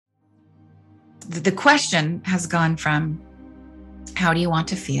the question has gone from how do you want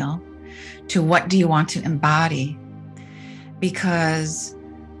to feel to what do you want to embody? Because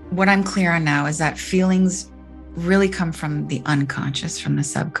what I'm clear on now is that feelings really come from the unconscious, from the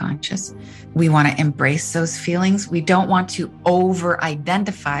subconscious. We want to embrace those feelings. We don't want to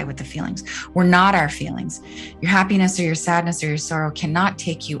over-identify with the feelings. We're not our feelings. Your happiness or your sadness or your sorrow cannot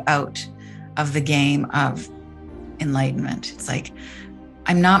take you out of the game of enlightenment. It's like,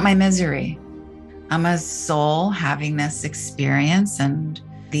 I'm not my misery. I'm a soul having this experience, and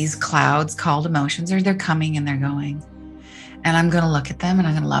these clouds called emotions they're coming and they're going. And I'm going to look at them and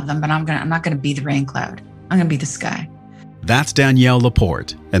I'm going to love them, but I'm not going to be the rain cloud. I'm going to be the sky. That's Danielle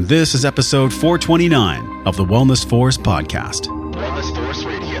Laporte, and this is episode 429 of the Wellness Force podcast. Wellness Force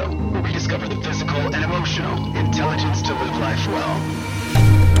Radio, where we discover the physical and emotional intelligence to live life well.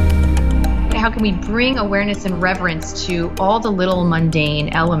 How can we bring awareness and reverence to all the little mundane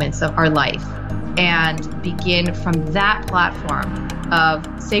elements of our life and begin from that platform of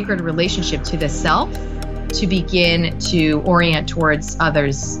sacred relationship to the self to begin to orient towards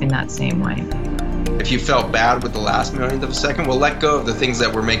others in that same way? If you felt bad with the last millionth of a second, well, let go of the things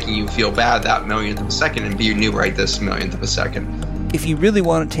that were making you feel bad that millionth of a second and be new right this millionth of a second. If you really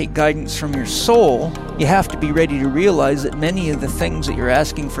want to take guidance from your soul, you have to be ready to realize that many of the things that you're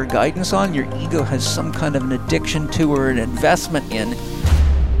asking for guidance on, your ego has some kind of an addiction to or an investment in.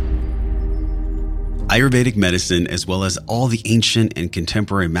 Ayurvedic medicine, as well as all the ancient and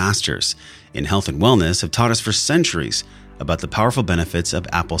contemporary masters in health and wellness, have taught us for centuries about the powerful benefits of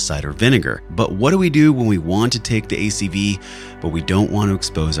apple cider vinegar. But what do we do when we want to take the ACV, but we don't want to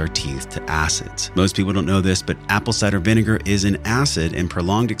expose our teeth to acids? Most people don't know this, but apple cider vinegar is an acid, and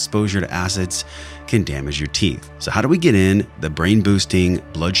prolonged exposure to acids can damage your teeth. So how do we get in the brain boosting,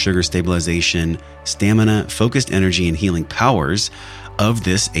 blood sugar stabilization, stamina, focused energy, and healing powers of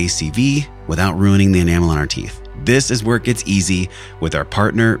this ACV without ruining the enamel on our teeth? This is where it gets easy with our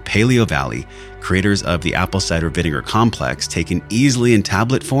partner, Paleo Valley, creators of the apple cider vinegar complex, taken easily in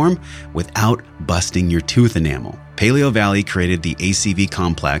tablet form without busting your tooth enamel. Paleo Valley created the ACV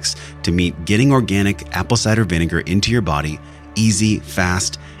complex to meet getting organic apple cider vinegar into your body easy,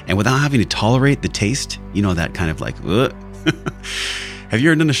 fast, and without having to tolerate the taste. You know, that kind of like, ugh. Have you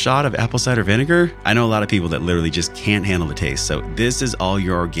ever done a shot of apple cider vinegar? I know a lot of people that literally just can't handle the taste. So this is all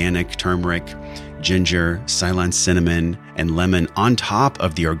your organic turmeric, ginger, Ceylon cinnamon, and lemon on top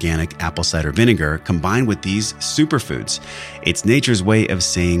of the organic apple cider vinegar combined with these superfoods. It's nature's way of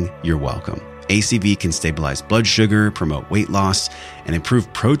saying you're welcome. ACV can stabilize blood sugar, promote weight loss, and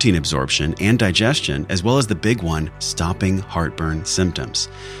improve protein absorption and digestion, as well as the big one, stopping heartburn symptoms.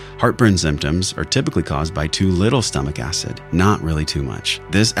 Heartburn symptoms are typically caused by too little stomach acid, not really too much.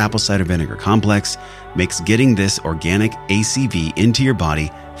 This apple cider vinegar complex makes getting this organic ACV into your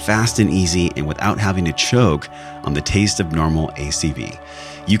body fast and easy and without having to choke on the taste of normal ACV.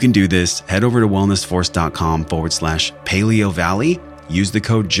 You can do this. Head over to wellnessforce.com/Paleo Valley. Use the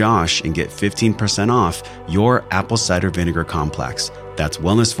code JOSH and get 15% off your apple cider vinegar complex. That's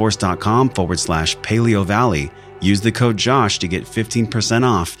wellnessforce.com/Paleo Valley. Use the code JOSH to get 15%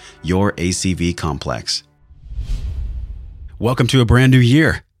 off your ACV complex. Welcome to a brand new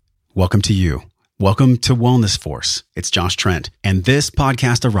year. Welcome to you. Welcome to Wellness Force. It's Josh Trent, and this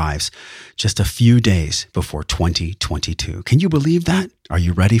podcast arrives just a few days before 2022. Can you believe that? Are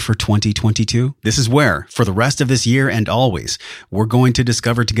you ready for 2022? This is where, for the rest of this year and always, we're going to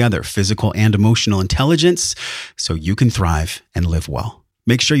discover together physical and emotional intelligence so you can thrive and live well.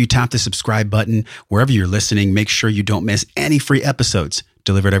 Make sure you tap the subscribe button wherever you're listening. Make sure you don't miss any free episodes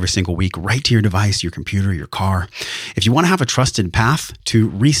delivered every single week right to your device, your computer, your car. If you want to have a trusted path to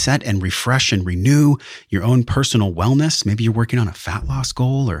reset and refresh and renew your own personal wellness, maybe you're working on a fat loss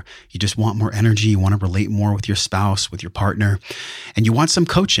goal, or you just want more energy, you want to relate more with your spouse, with your partner, and you want some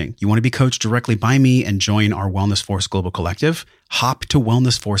coaching. You want to be coached directly by me and join our Wellness Force Global Collective. Hop to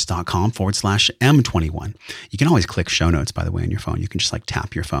wellnessforce.com/M21. You can always click show notes, by the way, on your phone. You can just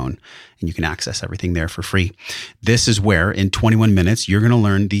tap your phone and you can access everything there for free. This is where in 21 minutes, you're going to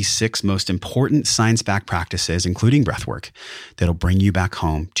learn the 6 most important science-backed practices, including breathwork, that'll bring you back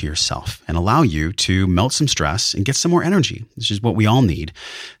home to yourself and allow you to melt some stress and get some more energy, which is what we all need,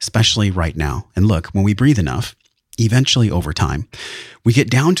 especially right now. And look, when we breathe enough, eventually over time, we get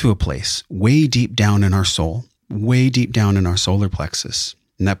down to a place way deep down in our soul, way deep down in our solar plexus.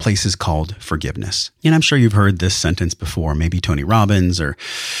 And that place is called forgiveness. And I'm sure you've heard this sentence before, maybe Tony Robbins or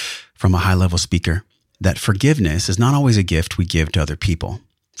from a high-level speaker, that forgiveness is not always a gift we give to other people.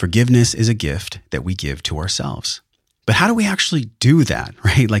 Forgiveness is a gift that we give to ourselves. But how do we actually do that,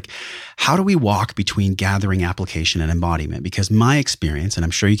 right? Like, how do we walk between gathering, application, and embodiment? Because my experience, and I'm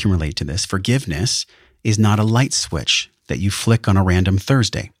sure you can relate to this, forgiveness is not a light switch that you flick on a random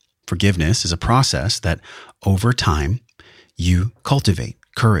Thursday. Forgiveness is a process that over time you cultivate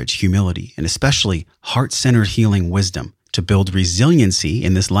courage, humility, and especially heart-centered healing wisdom to build resiliency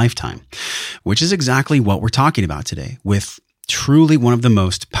in this lifetime, which is exactly what we're talking about today with truly one of the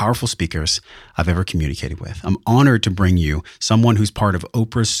most powerful speakers I've ever communicated with. I'm honored to bring you someone who's part of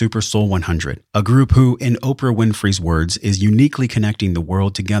Oprah's Super Soul 100, a group who, in Oprah Winfrey's words, is uniquely connecting the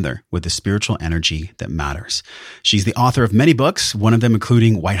world together with the spiritual energy that matters. She's the author of many books, one of them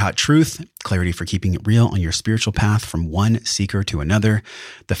including White Hot Truth, Clarity for Keeping It Real on Your Spiritual Path from One Seeker to Another,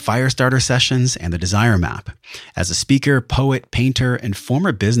 the Firestarter Sessions, and the Desire Map. As a speaker, poet, painter, and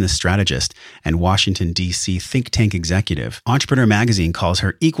former business strategist and Washington, D.C. think tank executive, Entrepreneur Magazine calls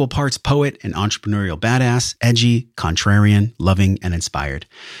her equal parts poet and entrepreneurial badass, edgy, contrarian, loving, and inspired.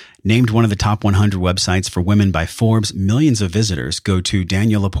 Named one of the top 100 websites for women by Forbes, millions of visitors go to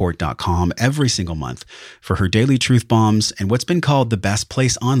daniellelaporte.com every single month for her daily truth bombs and what's been called the best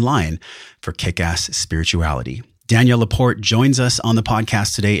place online for kick-ass spirituality. Danielle Laporte joins us on the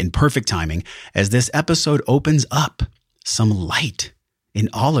podcast today in perfect timing as this episode opens up some light in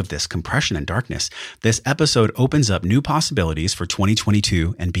all of this compression and darkness. This episode opens up new possibilities for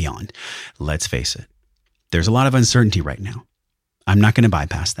 2022 and beyond. Let's face it, there's a lot of uncertainty right now. I'm not going to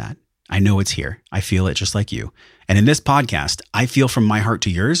bypass that. I know it's here. I feel it just like you. And in this podcast, I feel from my heart to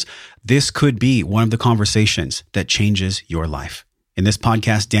yours, this could be one of the conversations that changes your life. In this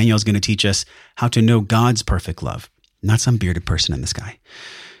podcast, Danielle's going to teach us how to know God's perfect love, not some bearded person in the sky,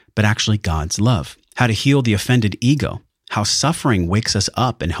 but actually God's love, how to heal the offended ego, how suffering wakes us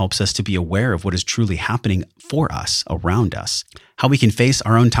up and helps us to be aware of what is truly happening for us, around us, how we can face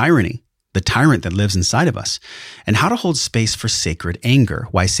our own tyranny, the tyrant that lives inside of us, and how to hold space for sacred anger,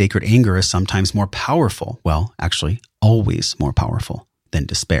 why sacred anger is sometimes more powerful, well, actually always more powerful than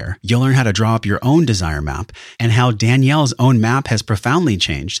despair. You'll learn how to draw up your own desire map and how Danielle's own map has profoundly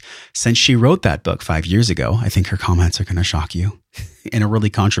changed since she wrote that book 5 years ago. I think her comments are going to shock you in a really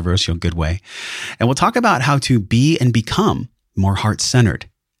controversial good way. And we'll talk about how to be and become more heart-centered,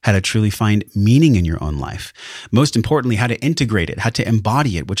 how to truly find meaning in your own life. Most importantly, how to integrate it, how to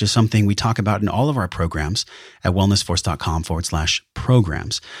embody it, which is something we talk about in all of our programs at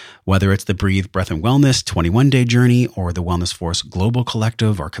wellnessforce.com/programs. Whether it's the Breathe, Breath, and Wellness 21-day journey or the Wellness Force Global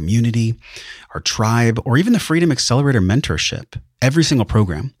Collective, our community, our tribe, or even the Freedom Accelerator mentorship, every single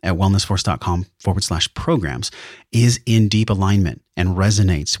program at wellnessforce.com/programs is in deep alignment and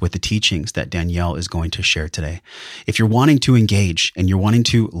resonates with the teachings that Danielle is going to share today. If you're wanting to engage and you're wanting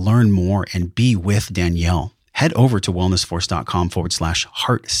to learn more and be with Danielle, head over to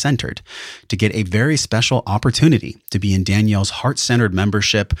wellnessforce.com/heart-centered to get a very special opportunity to be in Danielle's heart-centered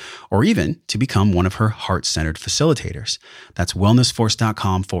membership or even to become one of her heart-centered facilitators. That's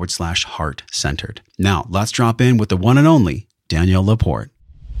wellnessforce.com/heart-centered. Now, let's drop in with the one and only Danielle Laporte.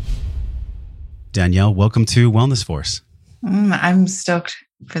 Danielle, welcome to Wellness Force. I'm stoked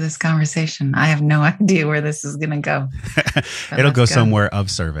for this conversation. I have no idea where this is going to go. It'll go somewhere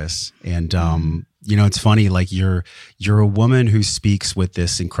of service. And, you know, it's funny, like you're a woman who speaks with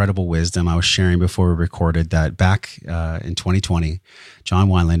this incredible wisdom. I was sharing before we recorded that back in 2020, John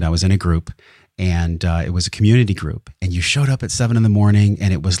Wineland, I was in a group and it was a community group and you showed up at 7 a.m.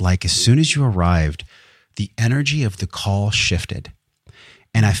 and it was like, as soon as you arrived, the energy of the call shifted.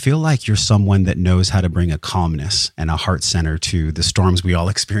 And I feel like you're someone that knows how to bring a calmness and a heart center to the storms we all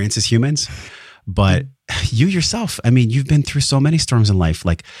experience as humans. But you yourself, I mean, you've been through so many storms in life,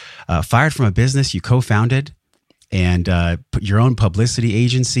 like fired from a business you co-founded and put your own publicity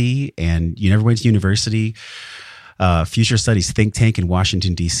agency, and you never went to university, Future Studies think tank in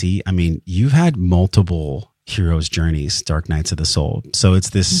Washington, D.C. I mean, you've had multiple hero's journeys, dark nights of the soul. So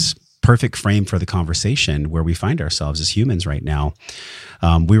it's this perfect frame for the conversation where we find ourselves as humans right now.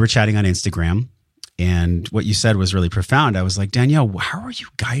 We were chatting on Instagram and what you said was really profound. I was like, Danielle, how are you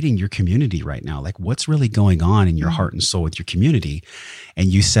guiding your community right now? Like, what's really going on in your heart and soul with your community?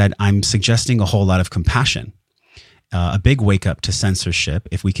 And you said, I'm suggesting a whole lot of compassion, a big wake up to censorship.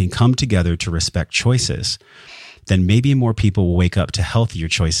 If we can come together to respect choices, then maybe more people will wake up to healthier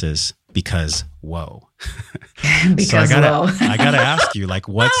choices because whoa. So I gotta ask you, like,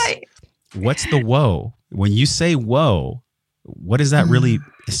 what's the whoa? When you say whoa, what is that really?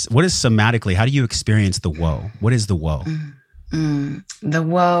 What is somatically? How do you experience the whoa? What is the whoa? The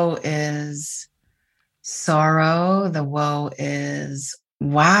woe is sorrow. The woe is,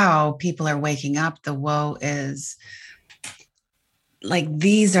 wow, people are waking up. The woe is like,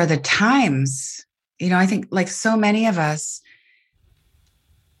 these are the times. I think like so many of us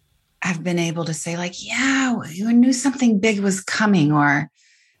have been able to say like, yeah, you knew something big was coming, or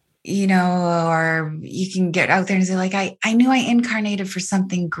or you can get out there and say like, I knew I incarnated for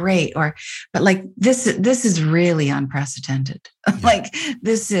something great, but like this is really unprecedented. Yeah. Like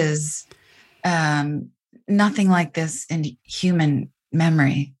this is nothing like this in human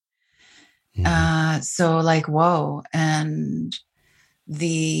memory. Mm-hmm. So like, whoa. And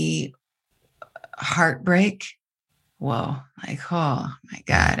the heartbreak, whoa, like, oh my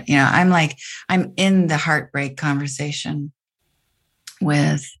God. I'm in the heartbreak conversation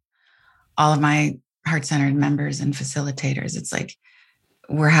with all of my heart-centered members and facilitators. It's like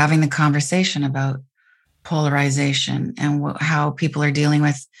we're having the conversation about polarization and how people are dealing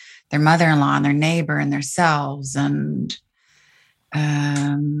with their mother-in-law and their neighbor and themselves. And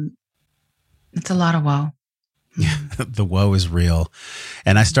it's a lot of woe. Yeah, the woe is real.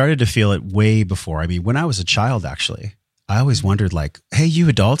 And I started to feel it way before. I mean, when I was a child, actually, I always wondered like, hey, you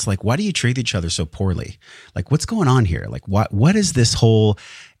adults, like, why do you treat each other so poorly? Like, what's going on here? Like, what is this whole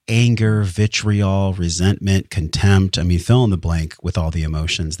anger, vitriol, resentment, contempt? I mean, fill in the blank with all the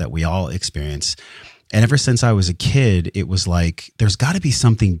emotions that we all experience. And ever since I was a kid, it was like, there's got to be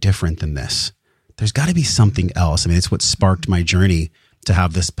something different than this. There's got to be something else. I mean, it's what sparked my journey to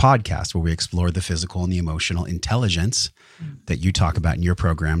have this podcast where we explore the physical and the emotional intelligence that you talk about in your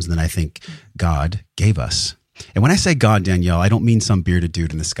programs. And then I think God gave us. And when I say God, Danielle, I don't mean some bearded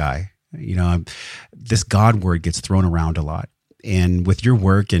dude in the sky. This God word gets thrown around a lot. And with your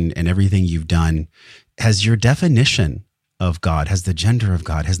work and everything you've done, has your definition of God, has the gender of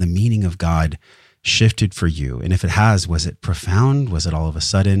God, has the meaning of God shifted for you? And if it has, was it profound? Was it all of a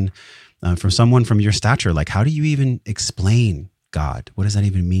sudden from someone from your stature? Like, how do you even explain God? What does that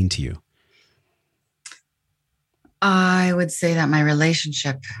even mean to you? I would say that my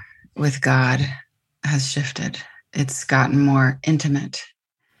relationship with God has shifted. It's gotten more intimate.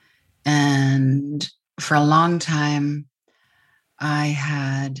 And for a long time, I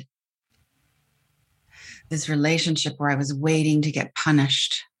had this relationship where I was waiting to get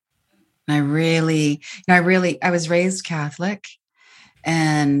punished. And I was raised Catholic,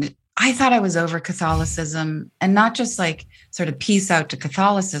 and I thought I was over Catholicism, and not just like sort of peace out to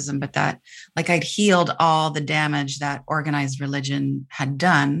Catholicism, but that like I'd healed all the damage that organized religion had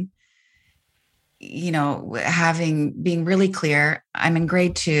done. Being really clear, I'm in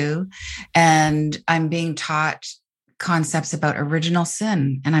grade 2 and I'm being taught concepts about original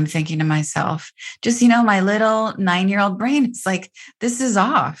sin. And I'm thinking to myself, just, my little 9-year-old brain, it's like, this is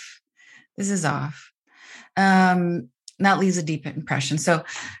off. That leaves a deep impression. So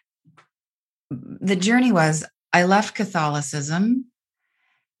the journey was, I left Catholicism,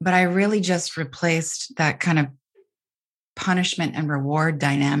 but I really just replaced that kind of punishment and reward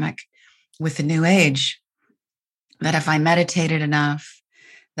dynamic with the New Age. That if I meditated enough,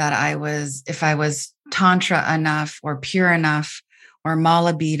 if I was Tantra enough or pure enough or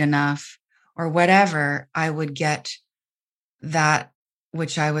Malabid enough or whatever, I would get that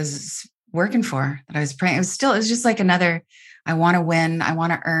which I was working for, that I was praying. It was just like another, I want to win, I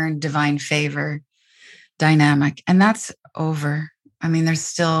want to earn divine favor dynamic. And that's over. I mean, there's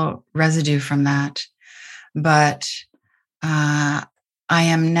still residue from that. But I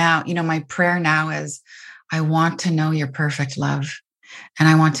am now, my prayer now is, I want to know your perfect love. And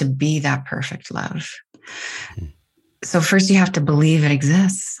I want to be that perfect love. So first you have to believe it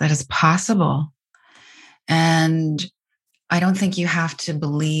exists, that it's possible. And I don't think you have to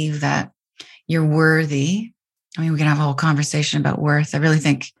believe that you're worthy. I mean, we can have a whole conversation about worth. I really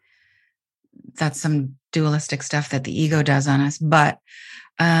think that's some dualistic stuff that the ego does on us. But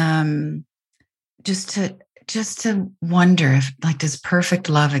just to wonder if, like, does perfect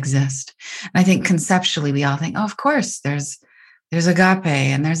love exist? And I think conceptually we all think, oh, of course, there's agape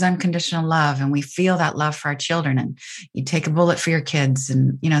and there's unconditional love, and we feel that love for our children, and you take a bullet for your kids,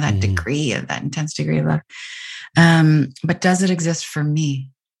 and that degree of that intense degree of love. But does it exist for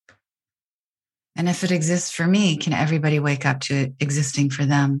me? And if it exists for me, can everybody wake up to it existing for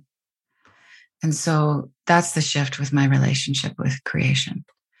them? And so that's the shift with my relationship with creation,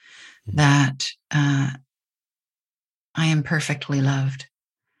 that I am perfectly loved,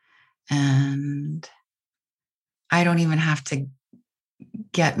 and I don't even have to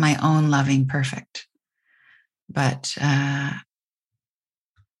get my own loving perfect, but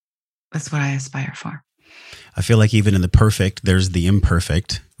that's what I aspire for. I feel like even in the perfect, there's the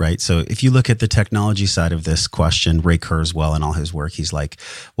imperfect, right? So if you look at the technology side of this question, Ray Kurzweil and all his work, he's like,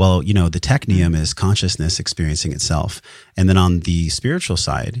 well, the technium is consciousness experiencing itself. And then on the spiritual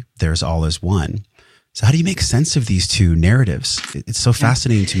side, there's all as one. So how do you make sense of these two narratives? It's so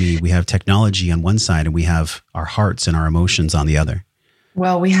fascinating to me. We have technology on one side and we have our hearts and our emotions on the other.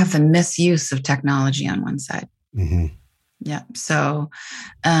 Well, we have the misuse of technology on one side. Mm-hmm. Yeah. So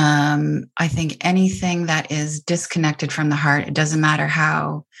I think anything that is disconnected from the heart, it doesn't matter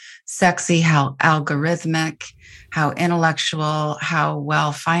how sexy, how algorithmic, how intellectual, how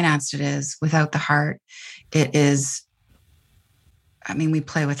well financed it is, without the heart, it is, I mean, we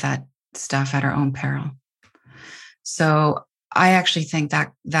play with that stuff at our own peril. So I actually think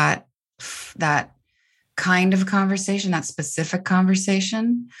that kind of conversation, that specific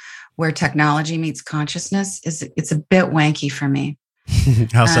conversation where technology meets consciousness, it's a bit wanky for me.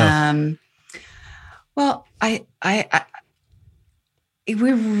 How so? Well,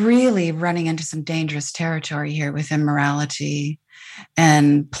 we're really running into some dangerous territory here with immorality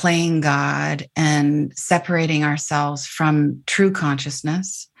and playing God and separating ourselves from true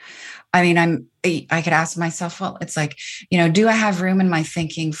consciousness. I mean, I could ask myself, well, it's like, do I have room in my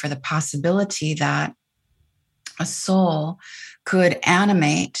thinking for the possibility that a soul could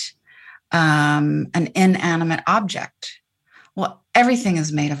animate an inanimate object? Well, everything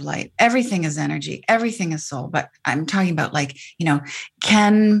is made of light. Everything is energy. Everything is soul. But I'm talking about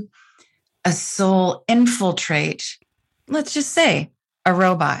can a soul infiltrate, let's just say, a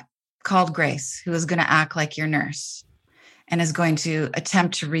robot called Grace, who is going to act like your nurse and is going to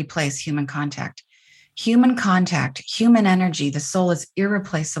attempt to replace human contact. Human contact, human energy, the soul is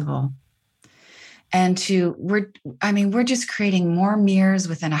irreplaceable. And we're just creating more mirrors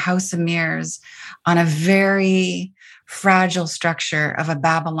within a house of mirrors on a very fragile structure of a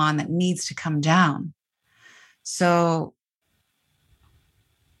Babylon that needs to come down. So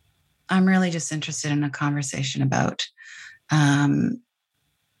I'm really just interested in a conversation about how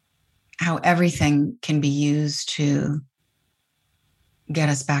everything can be used to get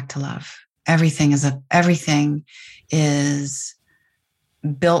us back to love. Everything is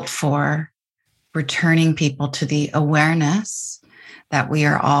built for returning people to the awareness that we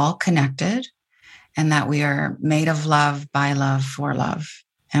are all connected and that we are made of love, by love, for love.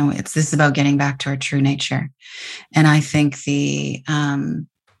 And this is about getting back to our true nature. And I think the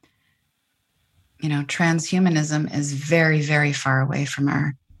transhumanism is very, very far away from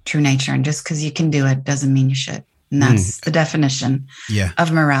our true nature. And just because you can do it doesn't mean you should. And that's the definition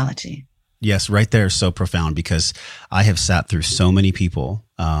of morality. Yes, right there is so profound, because I have sat through so many people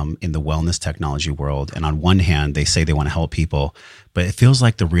in the wellness technology world. And on one hand, they say they want to help people, but it feels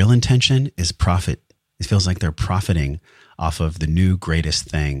like the real intention is profit. It feels like they're profiting off of the new greatest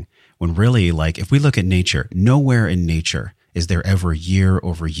thing, when really, like, if we look at nature, nowhere in nature is there ever year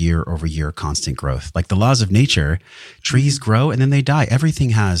over year over year constant growth. Like the laws of nature, trees grow and then they die.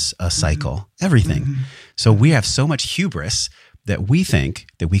 Everything has a cycle, everything. Mm-hmm. So we have so much hubris that we think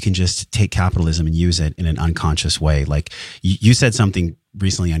that we can just take capitalism and use it in an unconscious way. Like you said something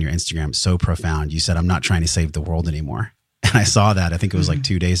recently on your Instagram, so profound. You said, I'm not trying to save the world anymore. And I saw that, I think it was like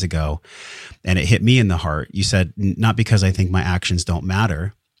 2 days ago, and it hit me in the heart. You said, not because I think my actions don't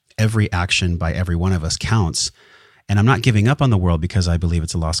matter. Every action by every one of us counts. And I'm not giving up on the world because I believe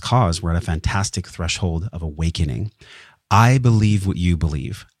it's a lost cause. We're at a fantastic threshold of awakening. I believe what you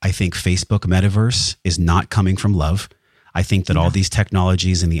believe. I think Facebook Metaverse is not coming from love. I think that all these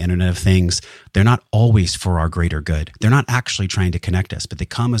technologies and the Internet of Things, they're not always for our greater good. They're not actually trying to connect us, but they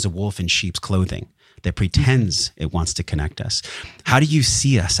come as a wolf in sheep's clothing that pretends it wants to connect us. How do you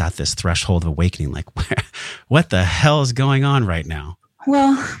see us at this threshold of awakening? Like, what the hell is going on right now?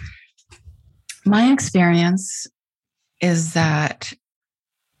 Well, my experience is that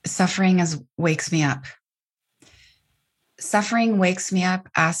suffering wakes me up. Suffering wakes me up.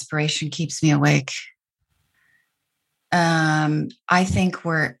 Aspiration keeps me awake. I think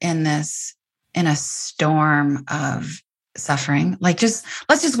we're in a storm of suffering. Like,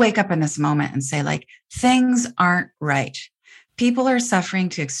 let's just wake up in this moment and say, like, things aren't right. People are suffering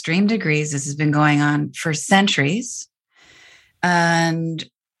to extreme degrees. This has been going on for centuries. And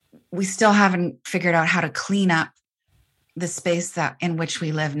we still haven't figured out how to clean up the space in which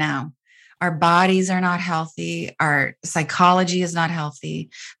we live now. Our bodies are not healthy. Our psychology is not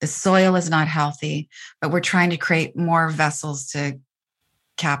healthy. The soil is not healthy, but we're trying to create more vessels to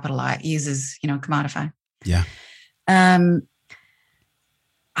capitalize, commodify. Yeah. I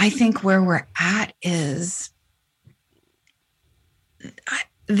think where we're at is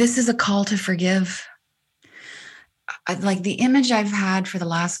this is a call to forgive. Like the image I've had for the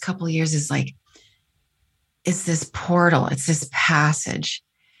last couple of years is like, it's this portal, it's this passage.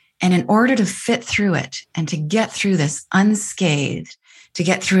 And in order to fit through it and to get through this unscathed, to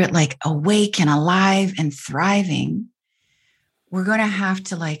get through it like awake and alive and thriving, we're going to have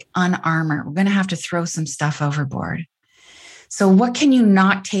to like unarmor. We're going to have to throw some stuff overboard. So what can you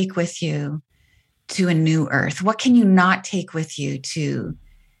not take with you to a new earth? What can you not take with you to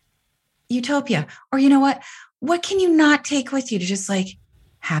utopia? Or you know what? What can you not take with you to just like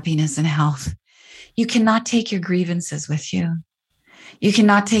happiness and health? You cannot take your grievances with you. You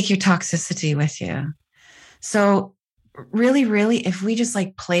cannot take your toxicity with you. So really, really, if we just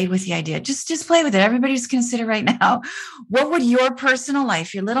like played with the idea, just play with it. Everybody's consider right now, what would your personal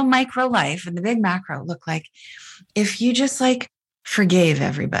life, your little micro life and the big macro look like if you just like forgave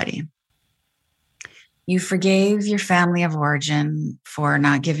everybody? You forgave your family of origin for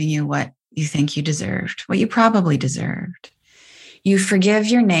not giving you what you think you deserved, what you probably deserved. You forgive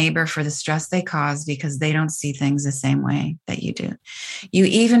your neighbor for the stress they cause because they don't see things the same way that you do. You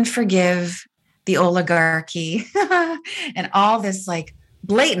even forgive the oligarchy and all this like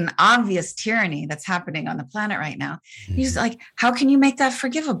blatant, obvious tyranny that's happening on the planet right now. You just like, how can you make that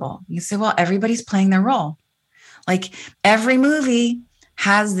forgivable? You say, well, everybody's playing their role. Like every movie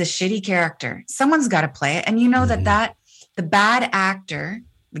has the shitty character. Someone's got to play it. And you know that the bad actor,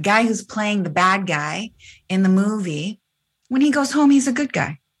 the guy who's playing the bad guy in the movie, when he goes home, he's a good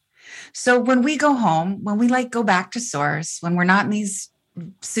guy. So when we go home, when we like go back to source, when we're not in these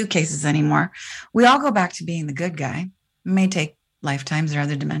suitcases anymore, we all go back to being the good guy. It may take lifetimes or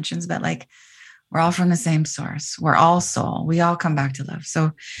other dimensions, but like we're all from the same source. We're all soul. We all come back to love.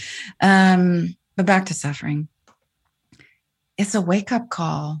 So, but back to suffering. It's a wake-up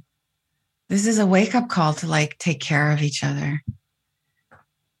call. This is a wake-up call to like take care of each other.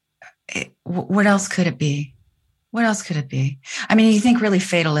 What else could it be? What else could it be? I mean, you think really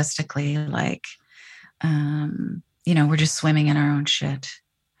fatalistically, like, we're just swimming in our own shit.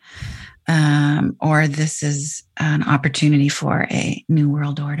 Or this is an opportunity for a new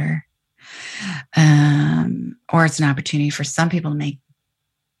world order. Or it's an opportunity for some people to make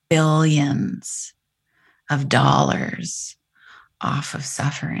billions of dollars off of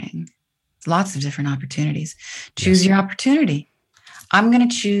suffering. Lots of different opportunities. Choose your opportunity. I'm going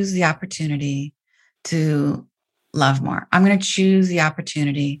to choose the opportunity to love more. I'm going to choose the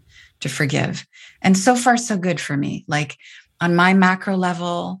opportunity to forgive. And so far, so good for me. Like on my macro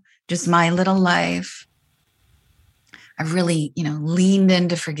level, just my little life, I've really, leaned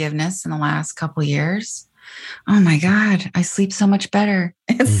into forgiveness in the last couple of years. Oh my God, I sleep so much better.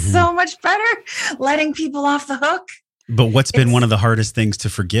 It's so much better letting people off the hook. But what's been one of the hardest things to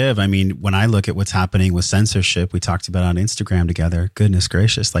forgive? I mean, when I look at what's happening with censorship, we talked about on Instagram together, goodness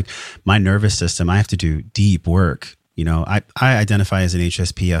gracious, like my nervous system, I have to do deep work. I identify as an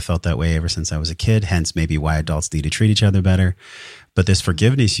HSP. I felt that way ever since I was a kid, hence maybe why adults need to treat each other better. But this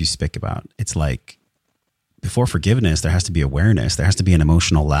forgiveness you speak about, it's like before forgiveness, there has to be awareness. There has to be an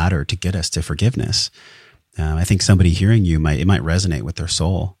emotional ladder to get us to forgiveness. I think somebody hearing you might resonate with their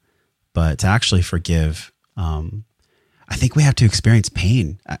soul, but to actually forgive, I think we have to experience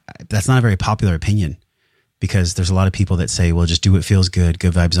pain. That's not a very popular opinion because there's a lot of people that say, well, just do what feels good,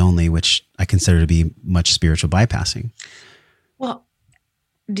 good vibes only, which I consider to be much spiritual bypassing. Well,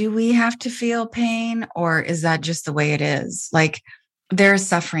 do we have to feel pain or is that just the way it is? Like there's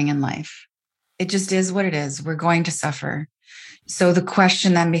suffering in life. It just is what it is. We're going to suffer. So the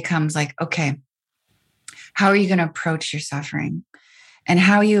question then becomes like, okay, how are you going to approach your suffering? And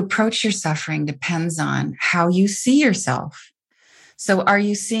how you approach your suffering depends on how you see yourself. So are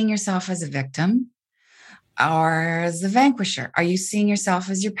you seeing yourself as a victim or as the vanquisher? Are you seeing yourself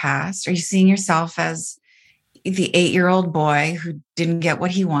as your past? Are you seeing yourself as the 8-year-old boy who didn't get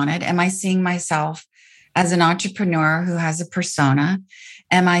what he wanted? Am I seeing myself as an entrepreneur who has a persona?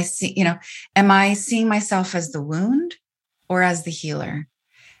 Am I seeing myself as the wound or as the healer?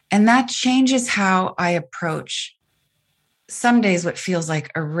 And that changes how I approach some days what feels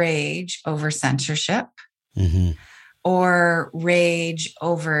like a rage over censorship or rage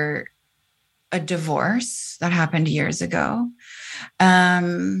over a divorce that happened years ago.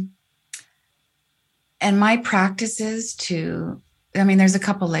 And my practice is there's a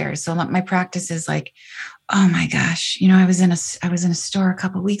couple layers. So my practice is like, oh my gosh, I was in a store a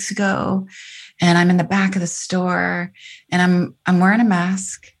couple of weeks ago and I'm in the back of the store and I'm wearing a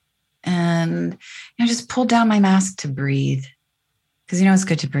mask. And just pull down my mask to breathe because it's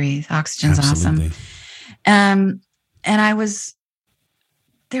good to breathe. Oxygen's Absolutely. Awesome. And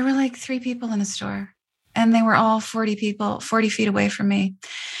there were like 3 people in the store and they were all 40 feet away from me.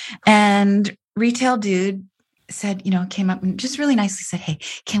 And retail dude said, came up and just really nicely said, hey,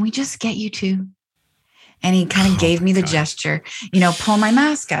 can we just get you 2? And he kind of gave me the gesture, pull my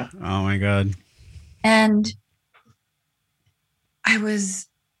mask up. Oh my God. And I was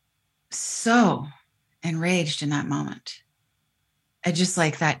so enraged in that moment just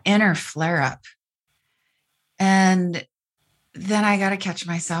like that inner flare up. And then I got to catch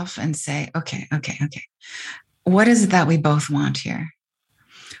myself and say, okay. What is it that we both want here?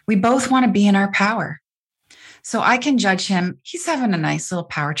 We both want to be in our power. So I can judge him. He's having a nice little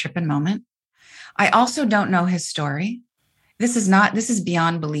power tripping moment. I also don't know his story. This is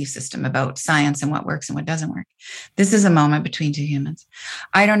beyond belief system about science and what works and what doesn't work. This is a moment between two humans.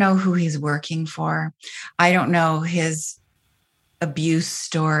 I don't know who he's working for. I don't know his abuse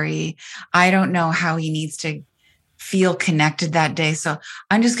story. I don't know how he needs to feel connected that day. So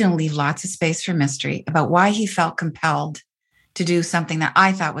I'm just going to leave lots of space for mystery about why he felt compelled to do something that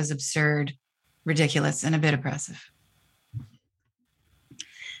I thought was absurd, ridiculous, and a bit oppressive.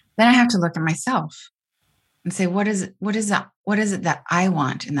 Then I have to look at myself and say, what is it that I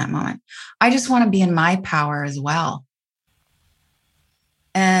want in that moment? I just want to be in my power as well.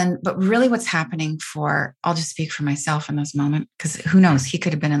 But really what's happening I'll just speak for myself in this moment, because who knows, he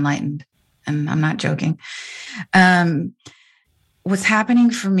could have been enlightened, and I'm not joking. What's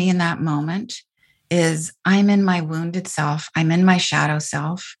happening for me in that moment is I'm in my wounded self. I'm in my shadow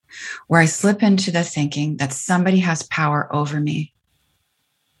self, where I slip into the thinking that somebody has power over me.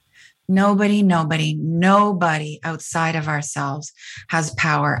 Nobody outside of ourselves has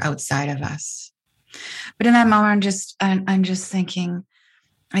power outside of us. But in that moment, I'm just thinking,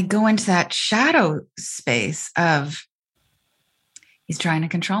 I go into that shadow space of, he's trying to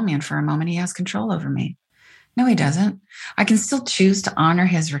control me. And for a moment, he has control over me. No, he doesn't. I can still choose to honor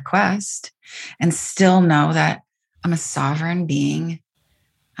his request and still know that I'm a sovereign being.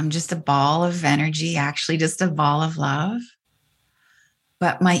 I'm just a ball of energy, actually just a ball of love.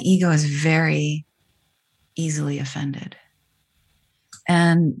 But my ego is very easily offended.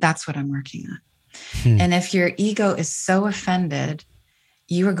 And that's what I'm working on. And if your ego is so offended,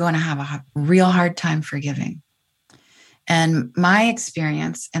 you are going to have a real hard time forgiving. And my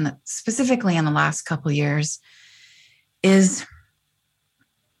experience, specifically in the last couple of years, is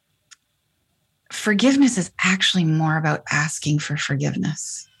forgiveness is actually more about asking for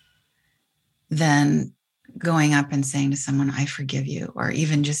forgiveness than going up and saying to someone, I forgive you, or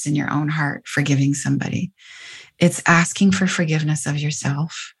even just in your own heart, forgiving somebody. It's asking for forgiveness of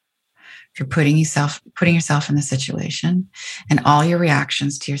yourself for putting yourself in the situation and all your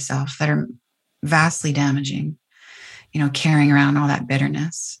reactions to yourself that are vastly damaging, carrying around all that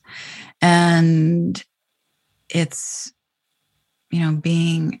bitterness. And it's,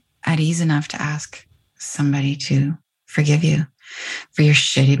 being at ease enough to ask somebody to forgive you for your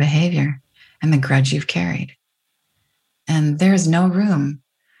shitty behavior and the grudge you've carried. And there's no room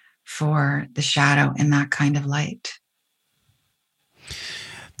for the shadow in that kind of light.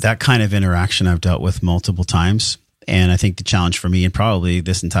 That kind of interaction I've dealt with multiple times. And I think the challenge for me and probably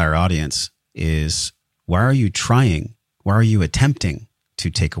this entire audience is, why are you trying? Why are you attempting to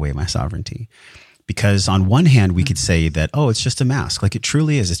take away my sovereignty? Because on one hand, we could say that, oh, it's just a mask. Like it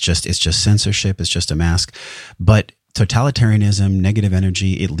truly is. It's just censorship. It's just a mask. But totalitarianism, negative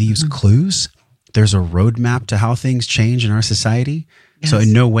energy, it leaves clues. There's a roadmap to how things change in our society. Yes. So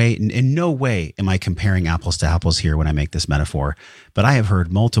in no way am I comparing apples to apples here when I make this metaphor. But I have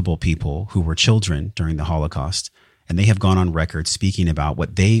heard multiple people who were children during the Holocaust, and they have gone on record speaking about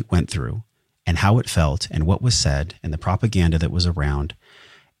what they went through and how it felt and what was said and the propaganda that was around.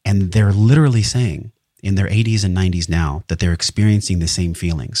 And they're literally saying in their 80s and 90s now that they're experiencing the same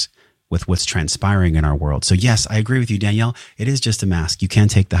feelings with what's transpiring in our world. So yes, I agree with you, Danielle. It is just a mask. You can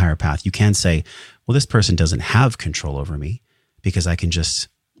take the higher path. You can say, well, this person doesn't have control over me because I can just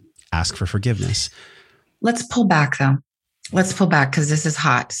ask for forgiveness. Let's pull back though. Let's pull back because this is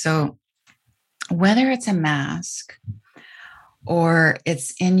hot. So whether it's a mask or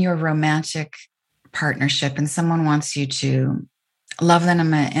it's in your romantic partnership and someone wants you to love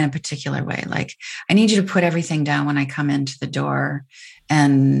them in a particular way, like, I need you to put everything down when I come into the door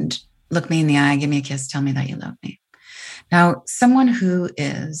and look me in the eye, give me a kiss, tell me that you love me. Now, someone who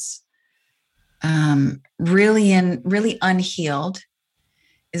is really unhealed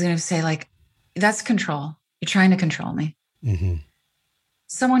is going to say, like, that's control. You're trying to control me. Mm-hmm.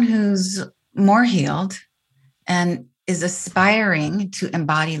 Someone who's more healed and is aspiring to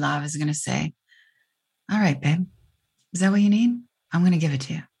embody love is going to say, all right, babe, is that what you need? I'm going to give it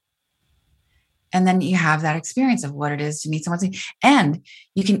to you. And then you have that experience of what it is to meet someone. And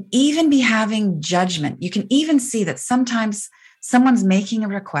you can even be having judgment. You can even see that sometimes someone's making a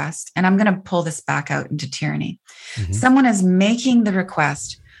request, and I'm going to pull this back out into tyranny. Mm-hmm. Someone is making the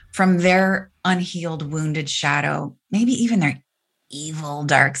request from their unhealed, wounded shadow, maybe even their evil,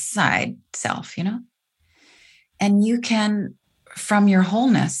 dark side self, And you can, from your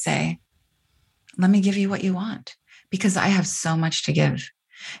wholeness, say, let me give you what you want. because I have so much to give,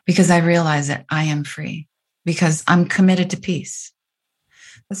 because I realize that I am free, because I'm committed to peace.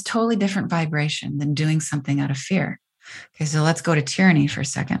 That's totally different vibration than doing something out of fear. Okay, so let's go to tyranny for a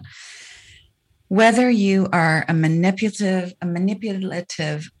second. Whether you are a manipulative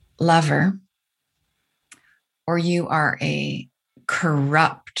lover, or you are a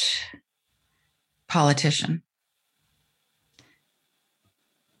corrupt politician,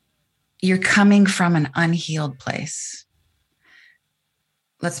 you're coming from an unhealed place.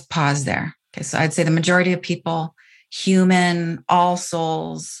 Let's pause there. Okay, so I'd say the majority of people, human, all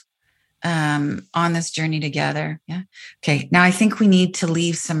souls, on this journey together. Yeah. Okay. Now I think we need to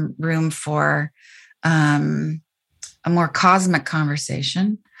leave some room for a more cosmic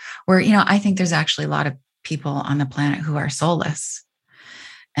conversation where, I think there's actually a lot of people on the planet who are soulless.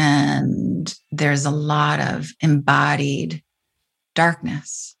 And there's a lot of embodied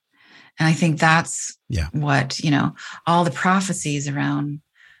darkness. And I think that's what, all the prophecies around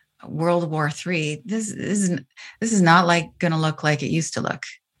World War III, this is not going to look like it used to look.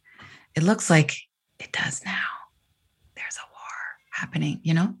 It looks like it does now. There's a war happening,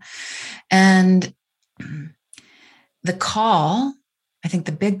 And the call, I think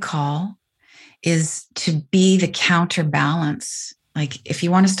the big call is to be the counterbalance. Like if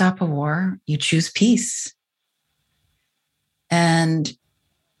you want to stop a war, you choose peace. And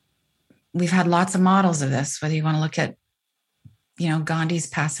we've had lots of models of this, whether you want to look at, Gandhi's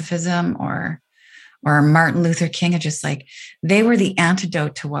pacifism or Martin Luther King, it's just like they were the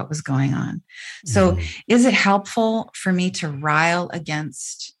antidote to what was going on. So is it helpful for me to rile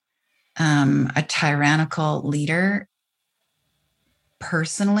against a tyrannical leader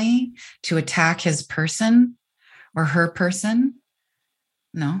personally, to attack his person or her person?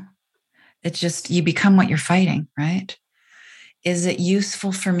 No, it's just you become what you're fighting, right? Is it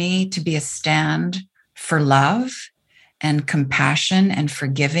useful for me to be a stand for love and compassion and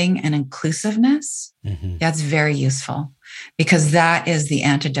forgiving and inclusiveness? That's very useful, because that is the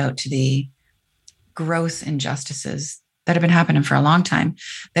antidote to the gross injustices that have been happening for a long time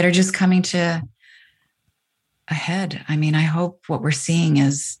that are just coming to a head. I mean, I hope what we're seeing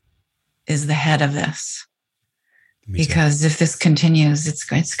is the head of this. Because if this continues, it's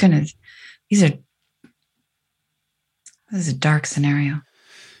going to, this is a dark scenario.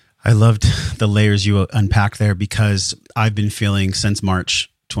 I loved the layers you unpacked there, because I've been feeling since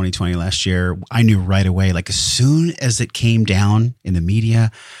March 2020 last year, I knew right away, like as soon as it came down in the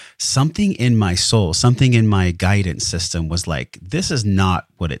media, something in my soul, something in my guidance system was like, this is not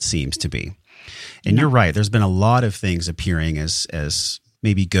what it seems to be. And you're right. There's been a lot of things appearing as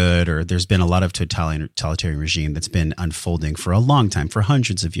maybe good, or there's been a lot of totalitarian regime that's been unfolding for a long time, for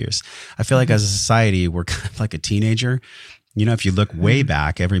hundreds of years. I feel like as a society, we're kind of like a teenager. If you look way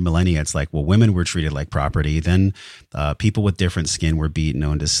back, every millennia, it's like, well, women were treated like property. Then people with different skin were beaten,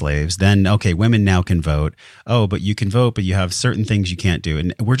 owned as slaves. Then, okay, women now can vote. Oh, but you can vote, but you have certain things you can't do.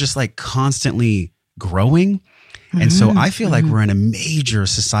 And we're just like constantly growing. And so I feel like we're in a major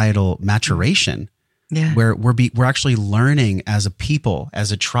societal maturation where we're actually learning as a people,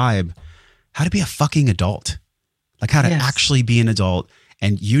 as a tribe, how to be a fucking adult, like how to actually be an adult.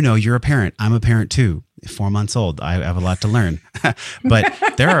 And you're a parent. I'm a parent too. 4 months old. I have a lot to learn. But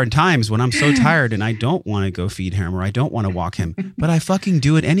there are times when I'm so tired and I don't want to go feed him, or I don't want to walk him, but I fucking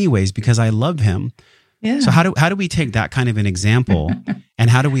do it anyways because I love him. Yeah. So how do we take that kind of an example and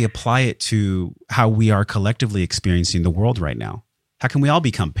how do we apply it to how we are collectively experiencing the world right now? How can we all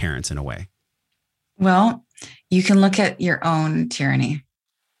become parents in a way? Well, you can look at your own tyranny.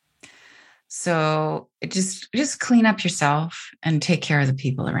 So just clean up yourself and take care of the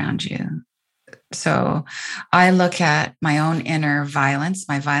people around you. So I look at my own inner violence,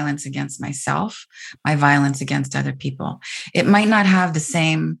 my violence against myself, my violence against other people. It might not have the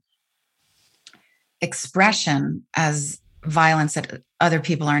same expression as violence that other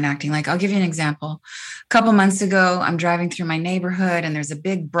people are enacting. Like, I'll give you an example. A couple months ago, I'm driving through my neighborhood and there's a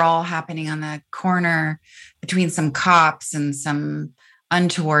big brawl happening on the corner between some cops and some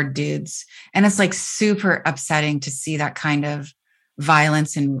untoward dudes. And it's like super upsetting to see that kind of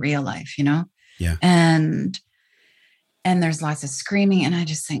violence in real life, Yeah. And there's lots of screaming. And I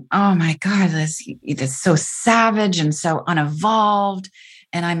just think, oh my God, this is so savage and so unevolved.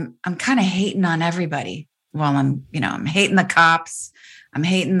 And I'm kind of hating on everybody. Well, I'm hating the cops. I'm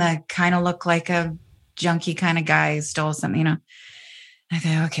hating the kind of look like a junkie kind of guy who stole something, I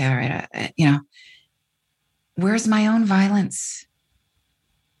think, okay, all right. Where's my own violence?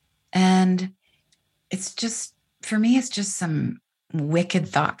 And it's just, for me, it's just some wicked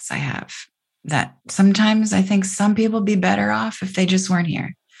thoughts I have that sometimes I think some people would be better off if they just weren't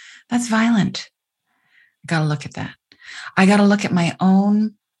here. That's violent. I got to look at that. I got to look at my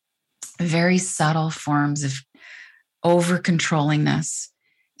own very subtle forms of over controllingness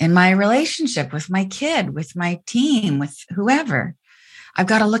in my relationship with my kid, with my team, with whoever. I've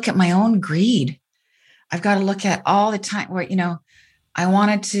got to look at my own greed. I've got to look at all the time where,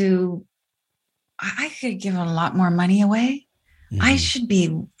 I could give a lot more money away. Mm-hmm. I should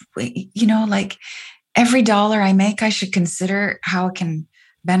be, like every dollar I make, I should consider how it can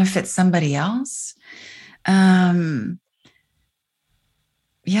benefit somebody else. I've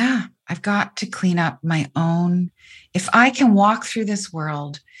got to clean up my own. If I can walk through this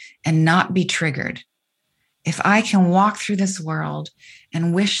world and not be triggered, if I can walk through this world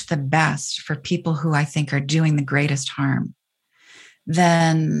and wish the best for people who I think are doing the greatest harm,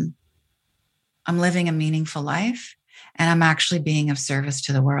 then I'm living a meaningful life and I'm actually being of service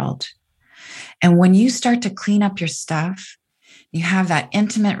to the world. And when you start to clean up your stuff, you have that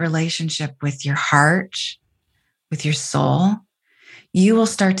intimate relationship with your heart, with your soul, you will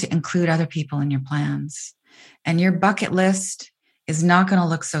start to include other people in your plans. And your bucket list is not going to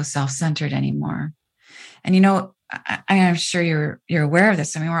look so self-centered anymore. And I'm sure you're aware of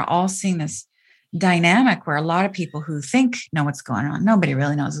this. I mean, we're all seeing this dynamic where a lot of people who think know what's going on, nobody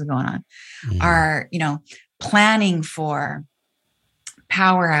really knows what's going on, are, planning for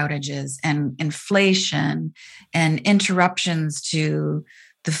power outages and inflation and interruptions to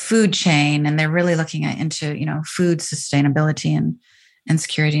the food chain. And they're really looking into, food sustainability and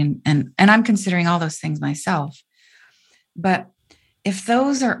security. And I'm considering all those things myself. But if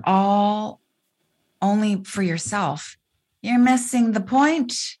those are all only for yourself, you're missing the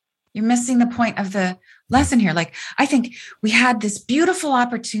point. You're missing the point of the lesson here. Like, I think we had this beautiful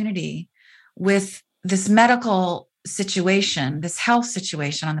opportunity with this medical situation, this health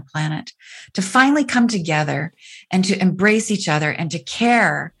situation on the planet, to finally come together and to embrace each other and to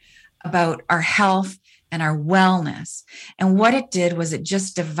care about our health and our wellness. And what it did was it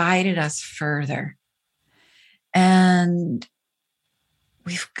just divided us further. And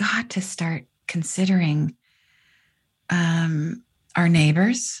we've got to start considering our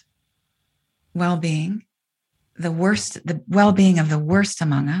neighbors' well-being, the well-being of the worst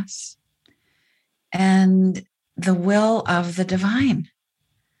among us, and the will of the divine.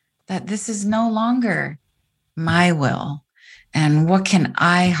 That this is no longer my will and what can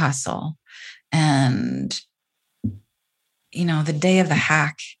I hustle, and the day of the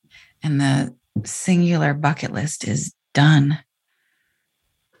hack and the singular bucket list is done.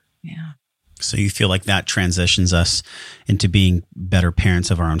 Yeah. So you feel like that transitions us into being better parents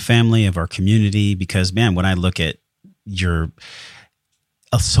of our own family, of our community, because man, when I look at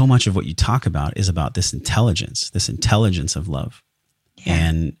so much of what you talk about is about this intelligence of love. Yeah.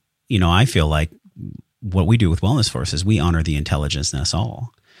 And, I feel like what we do with Wellness Force is we honor the intelligence in us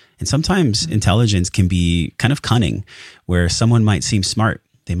all. And sometimes intelligence can be kind of cunning, where someone might seem smart.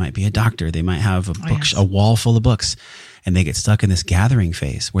 They might be a doctor. They might have a wall full of books, and they get stuck in this gathering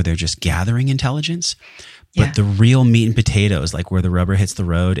phase where they're just gathering intelligence. But the real meat and potatoes, like where the rubber hits the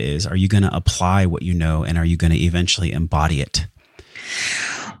road, is, are you going to apply what you know, and are you going to eventually embody it?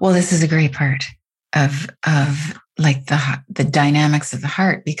 Well, this is a great part of like the dynamics of the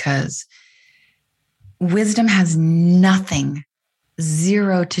heart, because wisdom has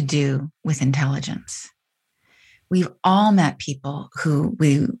zero to do with intelligence. We've all met people who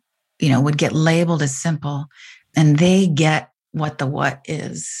would get labeled as simple, and they get what the what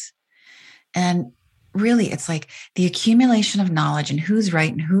is. And really, it's like the accumulation of knowledge and who's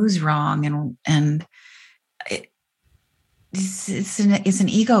right and who's wrong, and it's an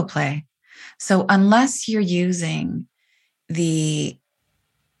ego play. So unless you're using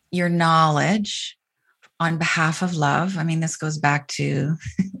your knowledge on behalf of love, I mean, this goes back to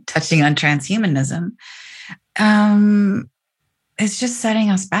touching on transhumanism. It's just setting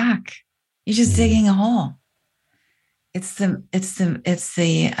us back. You're just digging a hole. It's the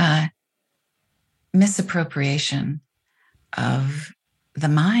misappropriation of the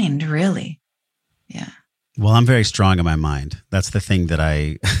mind, really. Yeah. Well, I'm very strong in my mind. That's the thing that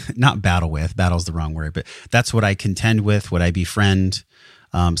I not battle with. Battle's the wrong word, but that's what I contend with, what I befriend.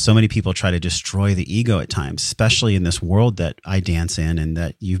 So many people try to destroy the ego at times, especially in this world that I dance in and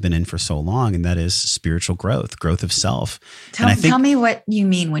that you've been in for so long, and that is spiritual growth of self. Tell me what you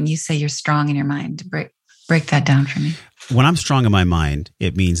mean when you say you're strong in your mind. Break that down for me. When I'm strong in my mind,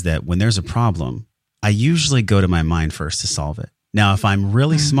 it means that when there's a problem, I usually go to my mind first to solve it. Now, if I'm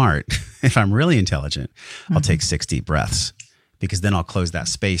really smart, if I'm really intelligent, I'll take 6 deep breaths, because then I'll close that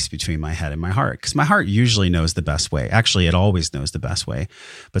space between my head and my heart. Because my heart usually knows the best way. Actually, it always knows the best way.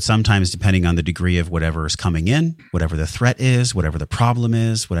 But sometimes, depending on the degree of whatever is coming in, whatever the threat is, whatever the problem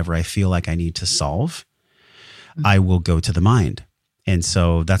is, whatever I feel like I need to solve, I will go to the mind. And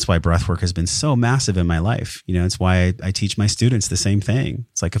so that's why breath work has been so massive in my life. You know, it's why I teach my students the same thing.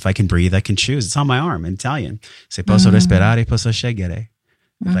 It's like, if I can breathe, I can choose. It's on my arm in Italian. Se posso respirare, posso scegliere.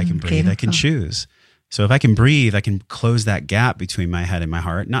 If I can breathe, I can choose. So if I can breathe, I can close that gap between my head and my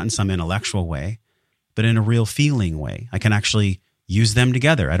heart, not in some intellectual way, but in a real feeling way. I can actually use them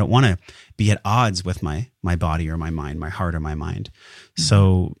together. I don't want to be at odds with my body or my mind, my heart or my mind.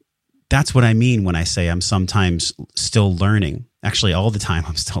 So that's what I mean when I say I'm sometimes still learning. Actually, all the time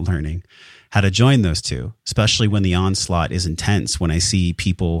I'm still learning how to join those two, especially when the onslaught is intense, when I see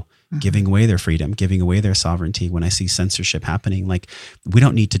people giving away their freedom, giving away their sovereignty, when I see censorship happening. Like, we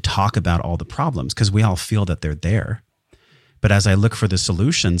don't need to talk about all the problems because we all feel that they're there. But as I look for the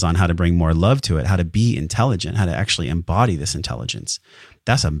solutions on how to bring more love to it, how to be intelligent, how to actually embody this intelligence,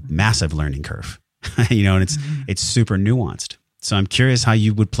 that's a massive learning curve, you know, and it's super nuanced. So I'm curious how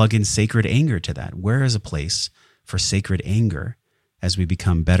you would plug in sacred anger to that. Where is a place for sacred anger as we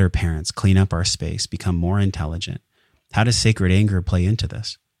become better parents, clean up our space, become more intelligent? How does sacred anger play into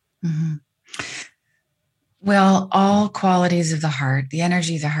this? Well, all qualities of the heart, the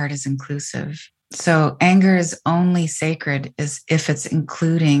energy of the heart is inclusive. So anger is only sacred if it's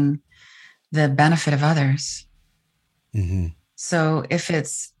including the benefit of others. So if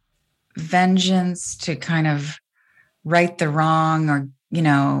it's vengeance to kind of right the wrong, or, you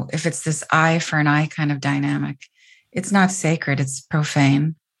know, if it's this eye for an eye kind of dynamic, it's not sacred, it's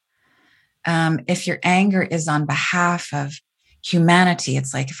profane. If your anger is on behalf of humanity,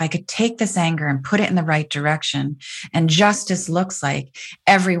 it's like, if I could take this anger and put it in the right direction, and justice looks like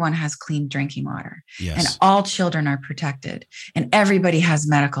everyone has clean drinking water, and all children are protected, and everybody has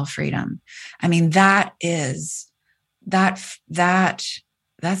medical freedom. I mean, that's it.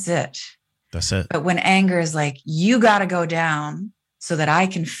 That's it. But when anger is like, you got to go down so that I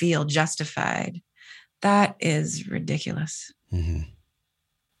can feel justified, that is ridiculous.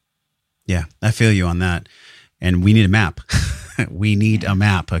 Yeah, I feel you on that. And we need a map. We need a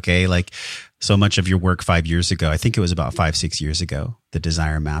map, okay? Like, so much of your work 5 years ago, I think it was about 5-6 years ago, the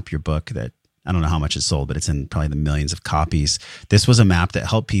Desire Map, your book that, I don't know how much it sold, but it's in probably the millions of copies. This was a map that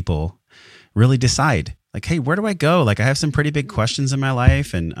helped people really decide, like, hey, where do I go? Like, I have some pretty big questions in my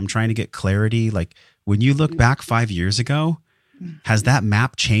life and I'm trying to get clarity. Like, when you look back 5 years ago, has that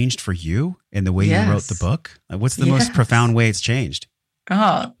map changed for you in the way you wrote the book? Like, what's the most profound way it's changed?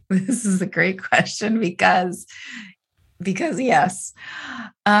 Oh, this is a great question because yes.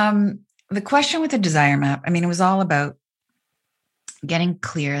 The question with the Desire Map, I mean, it was all about getting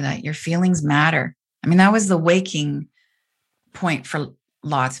clear that your feelings matter. I mean, that was the waking point for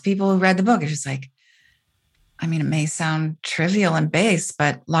lots of people who read the book. It's just like, I mean, it may sound trivial and base,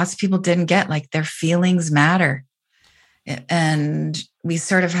 but lots of people didn't get, like, their feelings matter. And we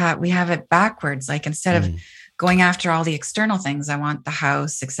sort of have it backwards. Like, instead of going after all the external things, I want the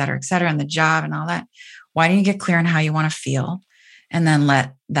house, et cetera, and the job and all that. Why don't you get clear on how you want to feel and then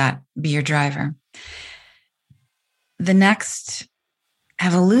let that be your driver? The next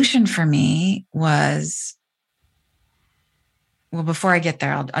evolution for me was, well, before I get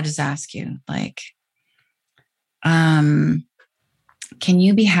there, I'll just ask you, like, can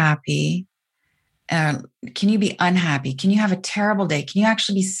you be happy? Can you be unhappy? Can you have a terrible day? Can you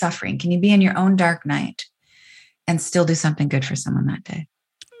actually be suffering? Can you be in your own dark night and still do something good for someone that day?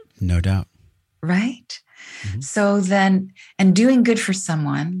 No doubt. Right? So then, and doing good for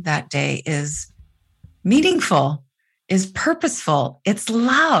someone that day is meaningful, is purposeful. It's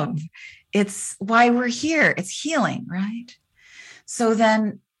love. It's why we're here. It's healing, right? So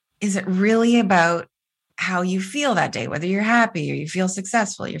then, is it really about how you feel that day, whether you're happy or you feel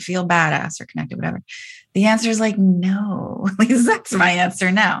successful, you feel badass or connected, whatever? The answer is like, no. At least that's my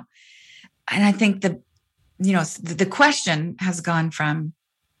answer now. And I think the question has gone from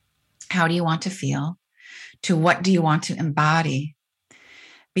how do you want to feel to what do you want to embody?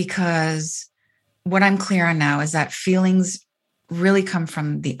 Because what I'm clear on now is that feelings really come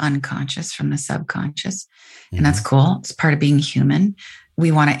from the unconscious, from the subconscious. And that's cool. It's part of being human.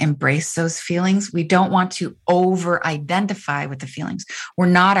 We want to embrace those feelings. We don't want to over-identify with the feelings. We're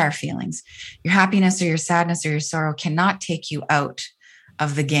not our feelings. Your happiness or your sadness or your sorrow cannot take you out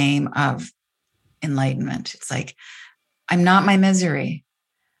of the game of enlightenment. It's like, I'm not my misery.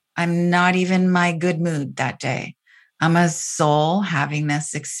 I'm not even my good mood that day. I'm a soul having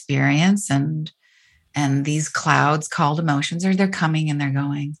this experience, and these clouds called emotions they're coming and they're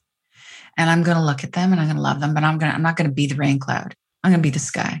going. And I'm going to look at them and I'm going to love them, but I'm not going to be the rain cloud. I'm going to be the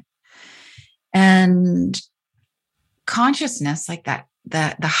sky. And consciousness, like that,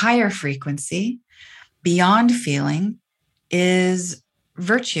 the higher frequency beyond feeling, is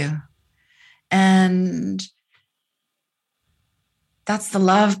virtue. And that's the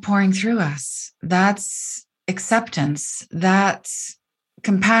love pouring through us. That's acceptance. That's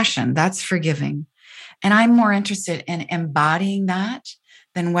compassion. That's forgiving. And I'm more interested in embodying that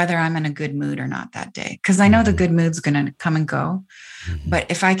than whether I'm in a good mood or not that day. Because I know the good mood's going to come and go. But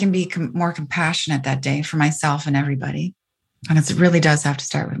if I can be more compassionate that day for myself and everybody, and it really does have to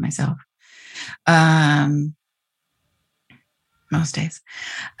start with myself, most days,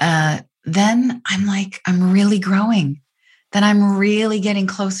 then I'm really growing. Then I'm really getting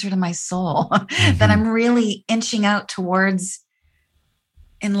closer to my soul. Then I'm really inching out towards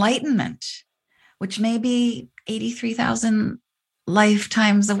enlightenment, which may be 83,000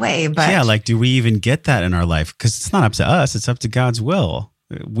 lifetimes away. But yeah, like, do we even get that in our life? Because it's not up to us. It's up to God's will.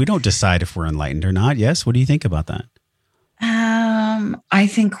 We don't decide if we're enlightened or not. Yes. What do you think about that? I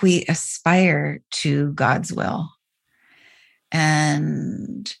think we aspire to God's will.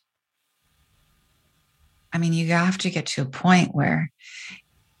 And I mean, you have to get to a point where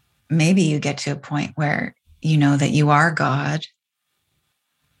maybe you get to a point where you know that you are God,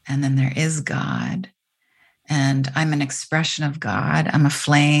 and then there is God, and I'm an expression of God. I'm a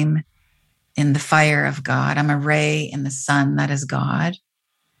flame in the fire of God. I'm a ray in the sun that is God.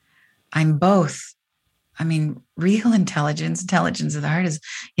 I'm both. I mean, real intelligence of the heart is,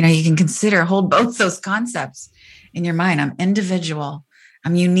 you can hold both those concepts in your mind. I'm individual.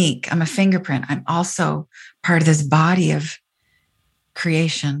 I'm unique. I'm a fingerprint. I'm also part of this body of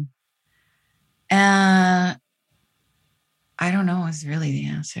creation. I don't know is really the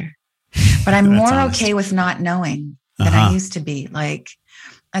answer. But I'm more okay with not knowing than I used to be. Like,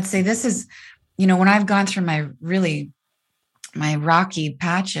 I'd say this is, when I've gone through my rocky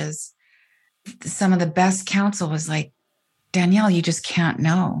patches, some of the best counsel was like, Danielle, you just can't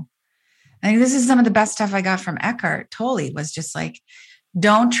know. I think this is some of the best stuff I got from Eckhart Tolle, was just like,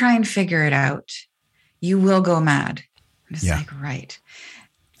 don't try and figure it out. You will go mad. I'm just like, right.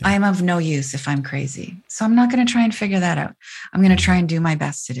 Yeah. I am of no use if I'm crazy. So I'm not going to try and figure that out. I'm going to try and do my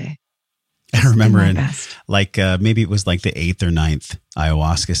best today. I remember maybe it was like the 8th or 9th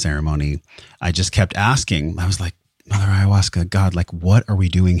ayahuasca ceremony. I just kept asking. I was like, Mother Ayahuasca, God, like, what are we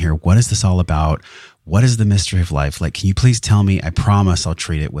doing here? What is this all about? What is the mystery of life? Like, can you please tell me? I promise I'll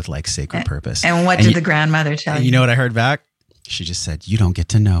treat it with like sacred purpose. And what did the grandmother tell you? You know what I heard back? She just said, you don't get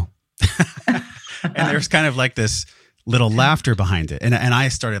to know. And there's kind of like this little laughter behind it. And I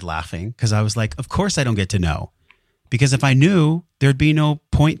started laughing because I was like, of course I don't get to know. Because if I knew, there'd be no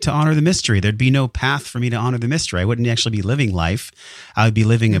point to honor the mystery. There'd be no path for me to honor the mystery. I wouldn't actually be living life. I would be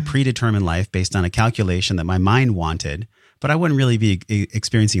living a predetermined life based on a calculation that my mind wanted, but I wouldn't really be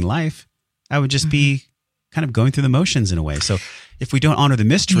experiencing life. I would just be kind of going through the motions in a way. So if we don't honor the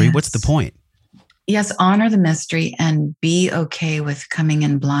mystery, what's the point? Yes, honor the mystery and be okay with coming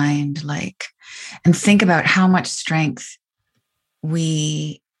in blind, and think about how much strength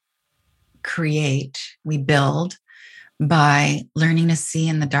we create, we build by learning to see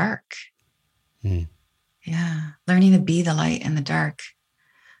in the dark. Yeah, learning to be the light in the dark.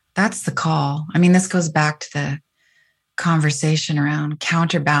 That's the call. I mean, this goes back to the conversation around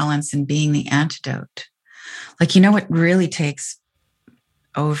counterbalance and being the antidote. Like, what really takes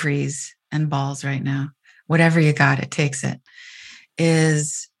ovaries and balls right now, whatever you got, it takes it,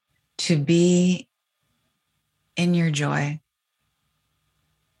 is to be in your joy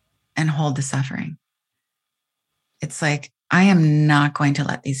and hold the suffering. It's like, I am not going to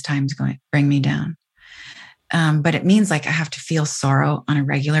let these times bring me down. But it means like I have to feel sorrow on a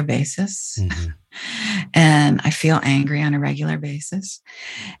regular basis. And I feel angry on a regular basis,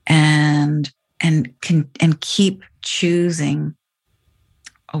 and keep choosing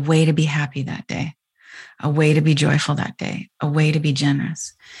a way to be happy that day, a way to be joyful that day, a way to be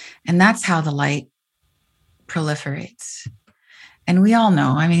generous. And that's how the light proliferates. And we all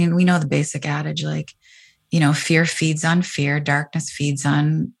know, we know the basic adage, fear feeds on fear, darkness feeds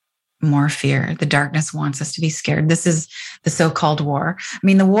on more fear. The darkness wants us to be scared. This is the so-called war.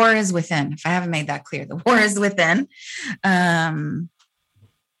 The war is within. If I haven't made that clear, the war is within. But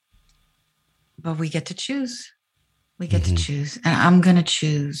we get to choose. We get to choose. And I'm going to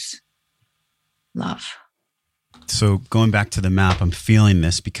choose love. So going back to the map, I'm feeling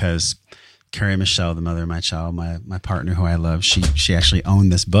this because Carrie Michelle, the mother of my child, my partner who I love, she actually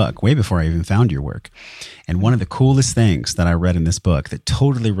owned this book way before I even found your work. And one of the coolest things that I read in this book that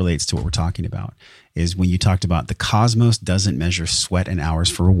totally relates to what we're talking about is when you talked about the cosmos doesn't measure sweat and hours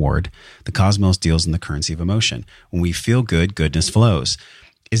for reward. The cosmos deals in the currency of emotion. When we feel good, goodness flows.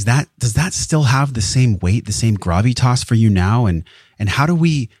 Does that still have the same weight, the same gravitas for you now? And how do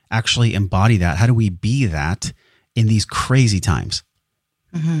we actually embody that? How do we be that in these crazy times?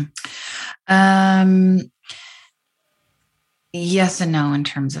 Yes and no in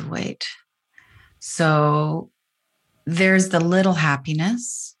terms of weight. So there's the little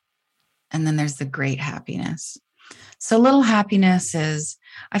happiness, and then there's the great happiness. So little happiness is,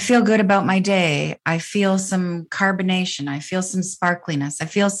 I feel good about my day. I feel some carbonation. I feel some sparkliness. I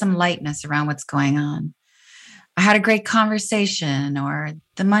feel some lightness around what's going on. I had a great conversation, or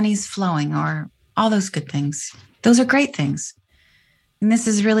the money's flowing, or all those good things. Those are great things. And this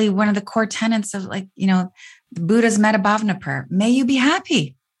is really one of the core tenets of, like, the Buddha's Medabhavana prayer. May you be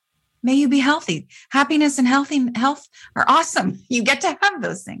happy. May you be healthy. Happiness and health are awesome. You get to have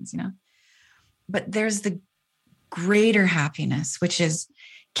those things, But there's the greater happiness, which is,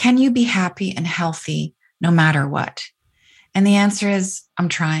 can you be happy and healthy no matter what? And the answer is, I'm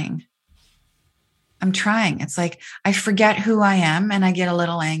trying. It's like, I forget who I am and I get a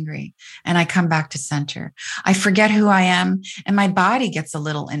little angry and I come back to center. I forget who I am and my body gets a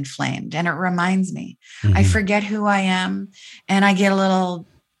little inflamed and it reminds me. Mm-hmm. I forget who I am and I get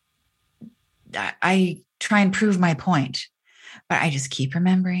I try and prove my point, but I just keep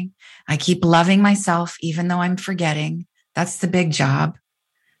remembering. I keep loving myself, even though I'm forgetting. That's the big job.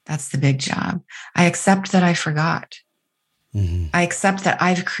 I accept that I forgot. Mm-hmm. I accept that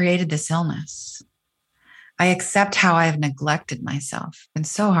I've created this illness. I accept how I've neglected myself, been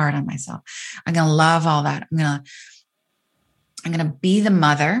so hard on myself. I'm going to love all that. I'm going to be the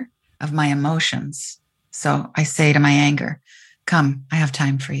mother of my emotions. So I say to my anger, come, I have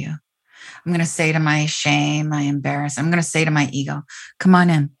time for you. I'm going to say to my shame, my embarrassment, I'm going to say to my ego, come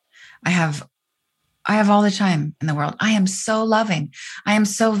on in. I have all the time in the world. I am so loving. I am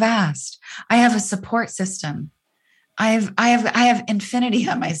so vast. I have a support system. I have infinity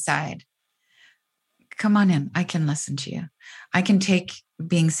on my side. Come on in. I can listen to you. I can take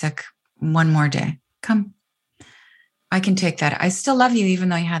being sick one more day. Come. I can take that. I still love you, even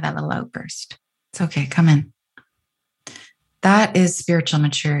though you had that little outburst. It's okay. Come in. That is spiritual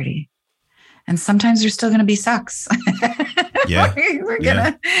maturity. And sometimes there's still going to be sucks. Yeah. We're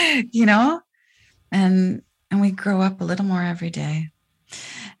going to, and we grow up a little more every day.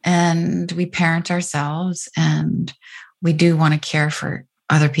 And we parent ourselves, and we do want to care for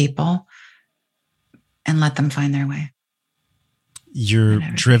other people and let them find their way. You're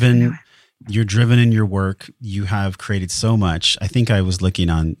driven in your work. You have created so much. I think I was looking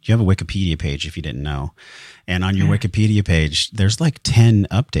you have a Wikipedia page, if you didn't know. And on your Wikipedia page, there's like 10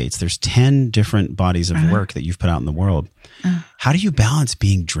 updates. There's 10 different bodies of work that you've put out in the world. How do you balance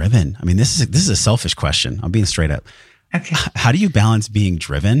being driven? I mean, this is a selfish question. I'm being straight up. Okay. How do you balance being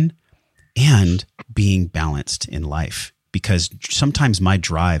driven and being balanced in life? Because sometimes my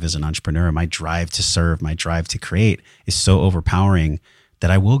drive as an entrepreneur, my drive to serve, my drive to create is so overpowering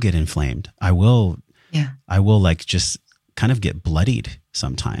that I will get inflamed. I will like just kind of get bloodied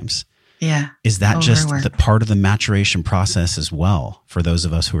sometimes. Yeah. Is that just the part of the maturation process as well for those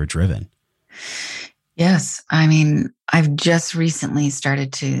of us who are driven? Yes. I mean, I've just recently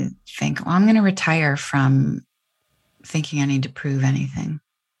started to think, well, I'm going to retire from thinking I need to prove anything.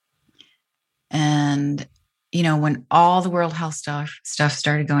 And when all the World Health stuff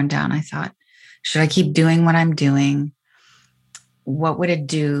started going down, I thought, should I keep doing what I'm doing? What would it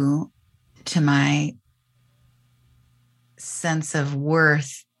do to my sense of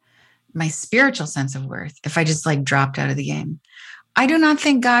worth, my spiritual sense of worth, if I just dropped out of the game? I do not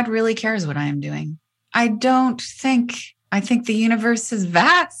think God really cares what I am doing. I think the universe is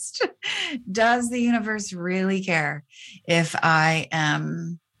vast. Does the universe really care if I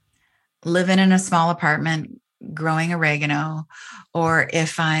am living in a small apartment growing oregano, or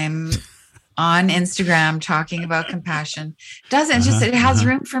if I'm on Instagram talking about compassion? Doesn't. It has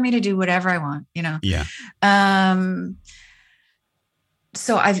room for me to do whatever I want, Yeah.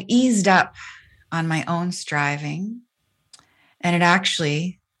 So I've eased up on my own striving, and it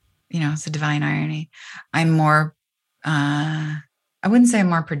actually, it's a divine irony. I'm more, I wouldn't say I'm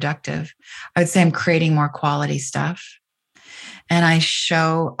more productive. I would say I'm creating more quality stuff, and I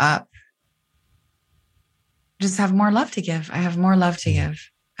show up, just have more love to give. I have more love to give.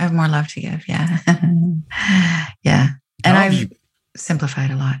 Yeah. Yeah. And I've simplified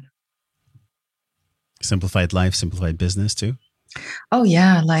a lot. Simplified life, simplified business too? Oh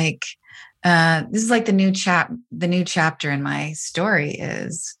yeah. This is the new chapter in my story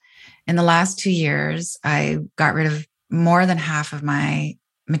is, in the last 2 years, I got rid of more than half of my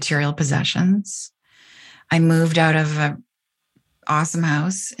material possessions. I moved out of an awesome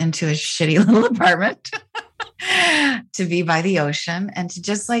house into a shitty little apartment to be by the ocean, and to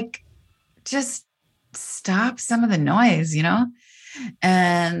just stop some of the noise,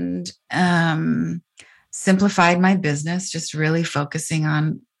 and simplified my business, just really focusing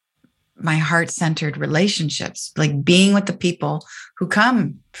on my heart-centered relationships, like being with the people who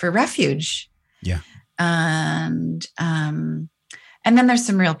come for refuge. Yeah. And then there's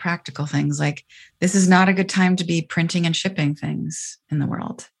some real practical things, like this is not a good time to be printing and shipping things in the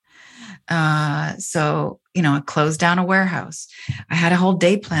world. So, I closed down a warehouse. I had a whole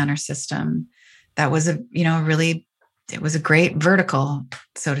day planner system that was it was a great vertical,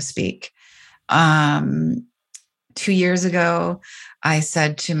 so to speak. 2 years ago, I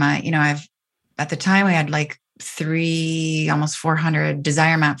said to at the time I had like almost 400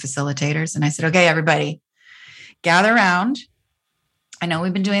 Desire Map facilitators. And I said, okay, everybody gather around. I know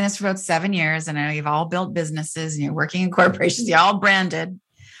we've been doing this for about 7 years, and I know you've all built businesses and you're working in corporations, you're all branded,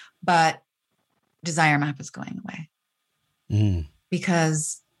 but Desire Map is going away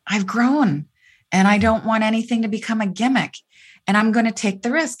because I've grown and I don't want anything to become a gimmick, and I'm going to take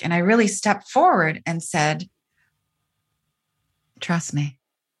the risk. And I really stepped forward and said, trust me,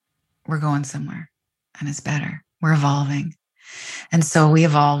 we're going somewhere and it's better. We're evolving. And so we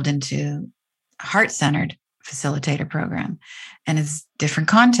evolved into a heart-centered facilitator program, and it's different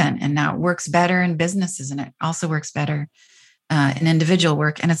content. And now it works better in businesses, and it also works better in individual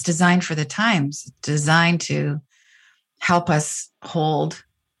work. And it's designed for the times. It's designed to help us hold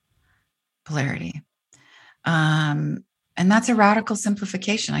polarity. And that's a radical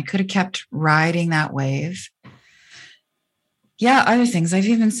simplification. I could have kept riding that wave. Yeah, other things. I've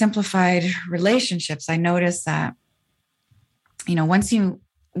even simplified relationships. I noticed that, once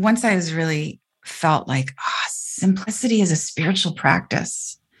I was really felt like, simplicity is a spiritual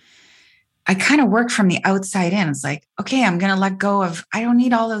practice, I kind of work from the outside in. It's like, okay, I'm going to let go of, I don't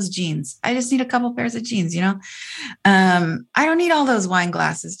need all those jeans. I just need a couple pairs of jeans, I don't need all those wine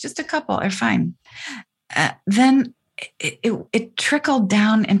glasses. Just a couple are fine. Then it trickled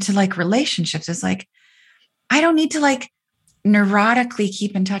down into like relationships. It's like, I don't need to like neurotically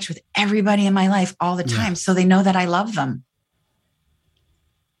keep in touch with everybody in my life all the time, so they know that I love them.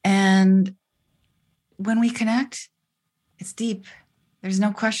 And when we connect, it's deep. There's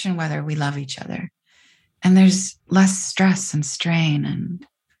no question whether we love each other, and there's less stress and strain. And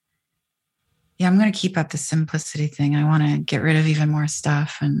I'm going to keep up the simplicity thing. I want to get rid of even more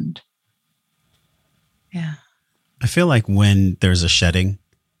stuff. And I feel like when there's a shedding,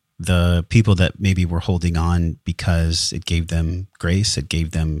 the people that maybe were holding on because it gave them grace, it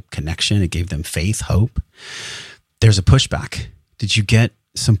gave them connection, it gave them faith, hope, there's a pushback. Did you get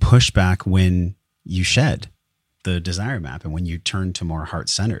some pushback when you shed the Desire Map and when you turned to more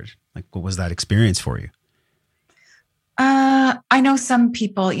heart-centered? Like, what was that experience for you? I know some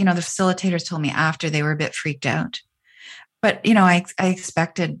people, the facilitators told me after they were a bit freaked out, but, I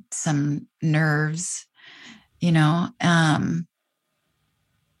expected some nerves, no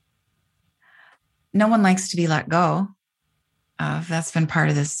one likes to be let go of. That's been part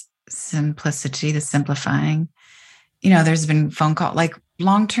of this simplicity, the simplifying. There's been phone call, like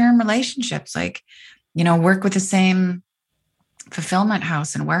long-term relationships, like, work with the same fulfillment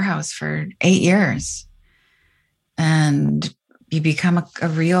house and warehouse for 8 years. And you become a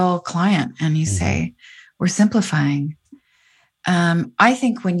real client and you say, we're simplifying. I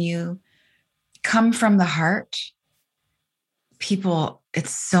think when you come from the heart, people,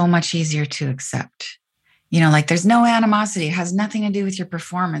 it's so much easier to accept. Like there's no animosity. It has nothing to do with your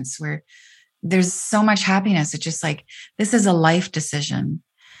performance, where there's so much happiness. It's just like, this is a life decision.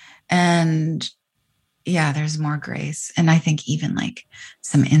 And there's more grace. And I think even like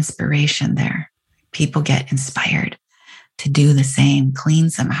some inspiration there. People get inspired to do the same, clean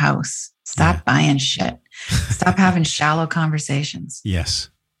some house, stop buying shit, stop having shallow conversations. Yes.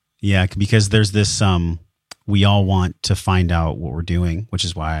 Yeah. Because there's this, we all want to find out what we're doing, which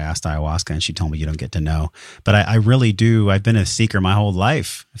is why I asked ayahuasca, and she told me you don't get to know. But I really do. I've been a seeker my whole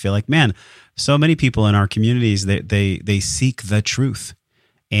life. I feel like, man, so many people in our communities, they seek the truth.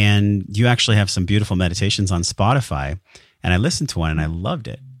 And you actually have some beautiful meditations on Spotify. And I listened to one and I loved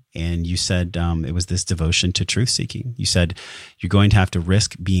it. And you said it was this devotion to truth seeking. You said you're going to have to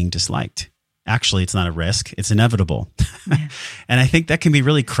risk being disliked. Actually, it's not a risk. It's inevitable. Yeah. And I think that can be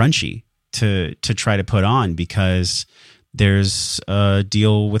really crunchy to try to put on, because there's a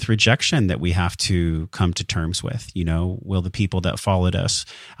deal with rejection that we have to come to terms with. Will the people that followed us,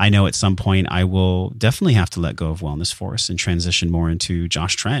 I know at some point I will definitely have to let go of Wellness Force and transition more into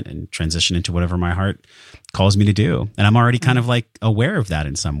Josh Trent and transition into whatever my heart calls me to do. And I'm already kind of like aware of that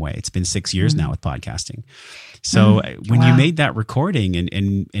in some way. It's been 6 years now with podcasting. So when you made that recording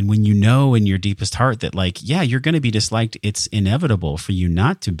and when you know in your deepest heart that like, you're going to be disliked, it's inevitable for you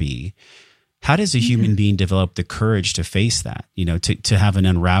not to be. How does a human being develop the courage to face that, to have an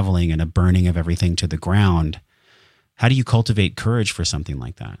unraveling and a burning of everything to the ground? How do you cultivate courage for something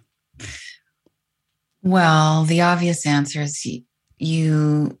like that? Well, the obvious answer is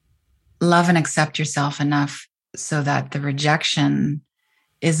you love and accept yourself enough so that the rejection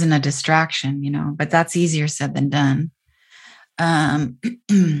isn't a distraction, but that's easier said than done.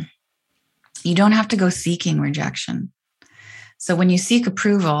 You don't have to go seeking rejection. So when you seek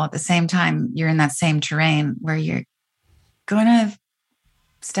approval, at the same time, you're in that same terrain where you're going to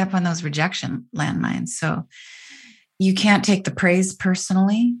step on those rejection landmines. So you can't take the praise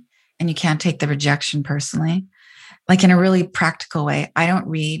personally and you can't take the rejection personally. Like in a really practical way, I don't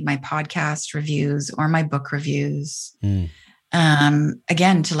read my podcast reviews or my book reviews.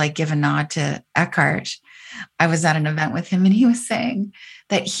 Again, to like give a nod to Eckhart, I was at an event with him and he was saying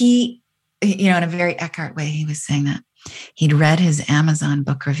that he, in a very Eckhart way, he was saying that he'd read his Amazon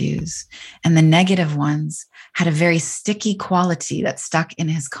book reviews and the negative ones had a very sticky quality that stuck in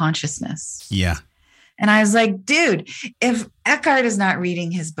his consciousness. Yeah. And I was like, dude, if Eckhart is not reading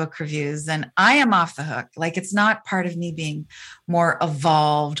his book reviews, then I am off the hook. Like, it's not part of me being more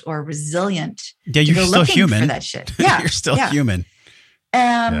evolved or resilient. Yeah, you're still human. For that shit. Yeah, you're still human.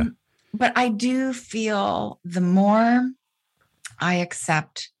 But I do feel the more I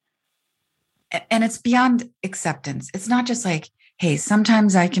accept, and it's beyond acceptance. It's not just like, hey,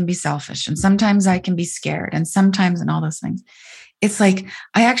 sometimes I can be selfish and sometimes I can be scared and sometimes and all those things. It's like,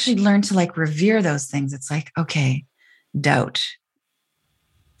 I actually learned to like revere those things. It's like, okay, doubt.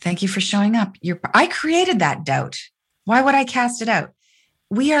 Thank you for showing up. I created that doubt. Why would I cast it out?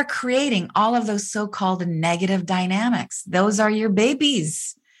 We are creating all of those so-called negative dynamics. Those are your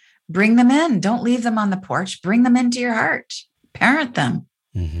babies. Bring them in. Don't leave them on the porch. Bring them into your heart. Parent them.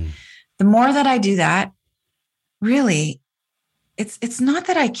 Mm-hmm. The more that I do that, really, it's not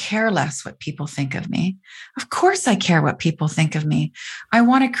that I care less what people think of me. Of course I care what people think of me. I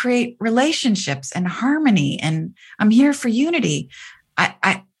want to create relationships and harmony, and I'm here for unity.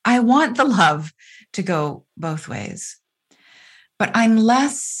 I want the love to go both ways. But I'm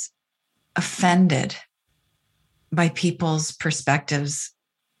less offended by people's perspectives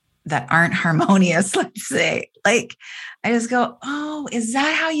that aren't harmonious, let's say. Like, I just go, oh, is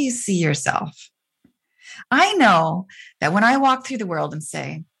that how you see yourself? I know that when I walk through the world and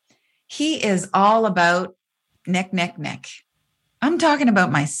say, he is all about Nick, I'm talking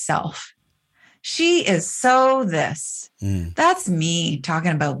about myself. She is so this. That's me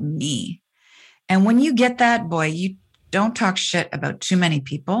talking about me. And when you get that, boy, you don't talk shit about too many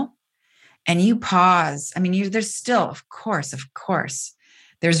people and you pause. I mean, there's still, of course,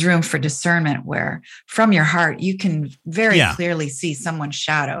 there's room for discernment where from your heart, you can very clearly see someone's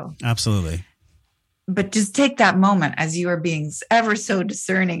shadow. Absolutely. But just take that moment as you are being ever so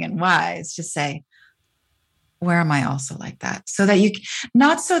discerning and wise to say, where am I also like that? So that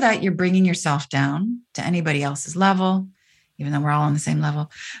not so that you're bringing yourself down to anybody else's level, even though we're all on the same level,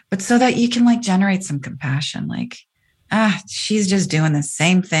 but so that you can like generate some compassion. Like, she's just doing the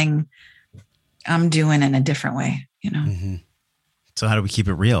same thing I'm doing in a different way, Mm-hmm. So how do we keep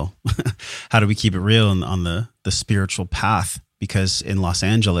it real? How do we keep it real on the spiritual path? Because in Los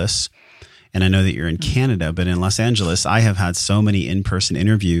Angeles, and I know that you're in Canada, but in Los Angeles, I have had so many in-person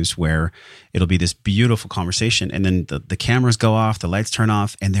interviews where it'll be this beautiful conversation and then the cameras go off, the lights turn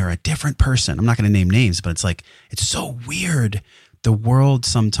off, and they're a different person. I'm not going to name names, but it's like, it's so weird. The world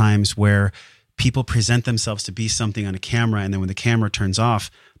sometimes where people present themselves to be something on a camera, and then when the camera turns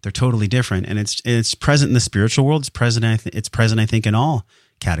off, they're totally different. And it's present in the spiritual world. It's present, I think, in all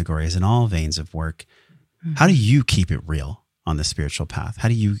categories, in all veins of work. Mm-hmm. How do you keep it real on the spiritual path? How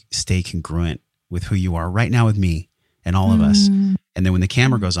do you stay congruent with who you are right now with me and all of us? And then when the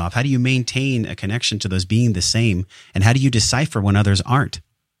camera goes off, how do you maintain a connection to those being the same? And how do you decipher when others aren't?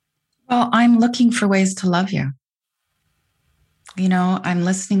 Well, I'm looking for ways to love you. I'm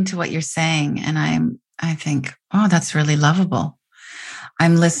listening to what you're saying and I think, oh, that's really lovable.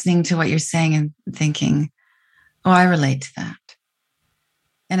 I'm listening to what you're saying and thinking, oh, I relate to that.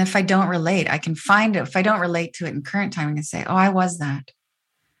 And if I don't relate, I can find it. If I don't relate to it in current time, I can say, oh, I was that.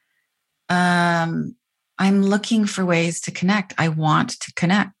 I'm looking for ways to connect. I want to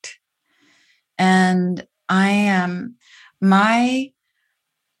connect. And my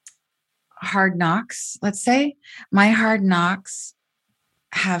hard knocks, let's say, my hard knocks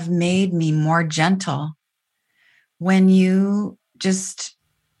have made me more gentle when you get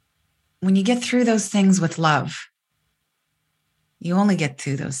through those things with love. You only get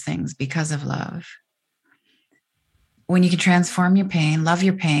through those things because of love. When you can transform your pain, love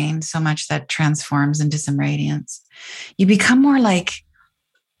your pain so much that transforms into some radiance, you become more like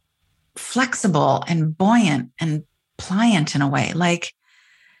flexible and buoyant and pliant in a way. Like,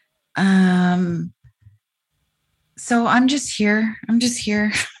 so I'm just here.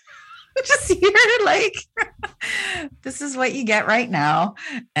 just here, like, this is what you get right now.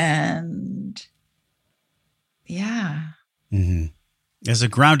 And yeah. Mm-hmm. There's a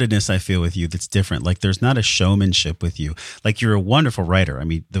groundedness I feel with you that's different. Like there's not a showmanship with you. Like you're a wonderful writer. I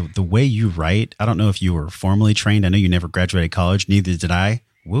mean, the way you write, I don't know if you were formally trained. I know you never graduated college. Neither did I.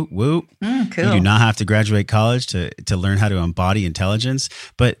 Whoop, whoop. Cool. You do not have to graduate college to learn how to embody intelligence.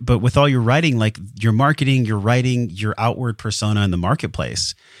 But with all your writing, like your marketing, your writing, your outward persona in the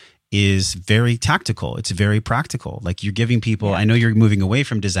marketplace is very tactical. It's very practical. Like you're giving people, I know you're moving away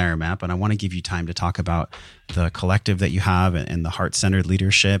from Desire Map, and I want to give you time to talk about the collective that you have and the heart-centered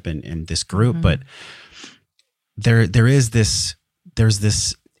leadership and this group. Mm-hmm. But there's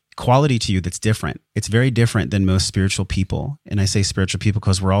this quality to you that's different. It's very different than most spiritual people. And I say spiritual people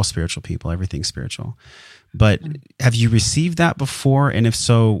because we're all spiritual people. Everything's spiritual. But have you received that before? And if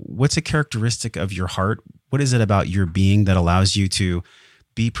so, what's a characteristic of your heart? What is it about your being that allows you to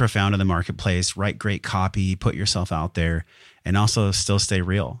be profound in the marketplace, write great copy, put yourself out there, and also still stay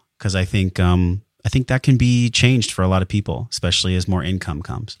real? Because I think that can be changed for a lot of people, especially as more income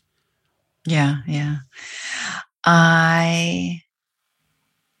comes. Yeah. I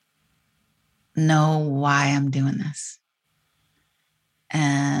know why I'm doing this.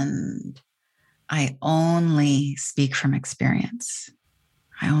 And I only speak from experience.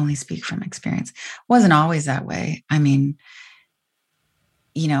 Wasn't always that way. I mean,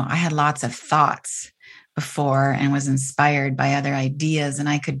 I had lots of thoughts before and was inspired by other ideas, and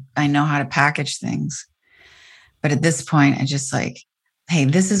I know how to package things. But at this point, I just like, hey,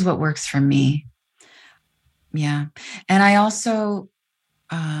 this is what works for me. Yeah. And I also,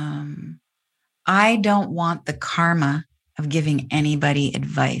 I don't want the karma of giving anybody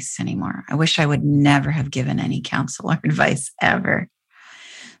advice anymore. I wish I would never have given any counsel or advice ever.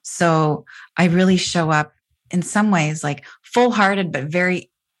 So I really show up in some ways like full-hearted, but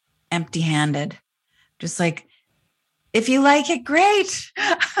very empty-handed. Just like, if you like it, great.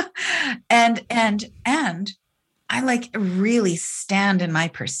 and I like really stand in my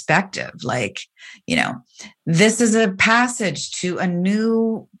perspective. Like, this is a passage to a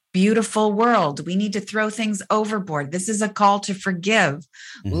new, beautiful world. We need to throw things overboard. This is a call to forgive.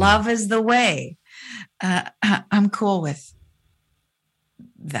 Mm-hmm. Love is the way. I'm cool with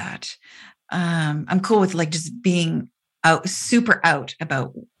that. I'm cool with like just being super out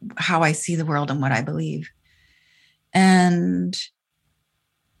about how I see the world and what I believe. And,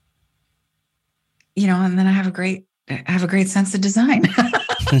 and then I have a great sense of design.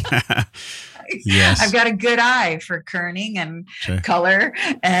 Yes. I've got a good eye for kerning and color,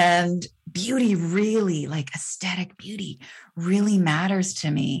 and beauty really, like aesthetic beauty really matters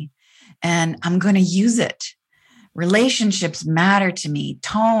to me. And I'm going to use it. Relationships matter to me.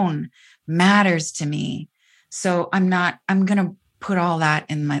 Tone matters to me. So I'm going to put all that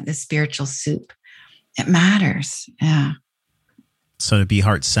in the spiritual soup. It matters. Yeah. So to be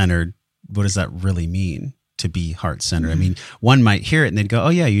heart-centered, what does that really mean? To be heart-centered. Mm-hmm. I mean, one might hear it and they'd go, oh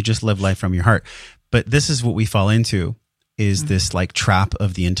yeah, you just live life from your heart. But this is what we fall into, is this like trap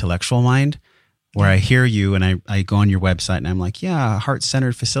of the intellectual mind, where I hear you and I go on your website and I'm like, yeah,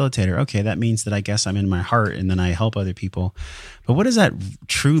 heart-centered facilitator. Okay, that means that I guess I'm in my heart and then I help other people. But what does that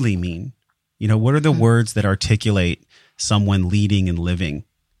truly mean? What are the words that articulate someone leading and living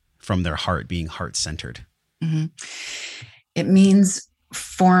from their heart, being heart-centered? Mm-hmm. It means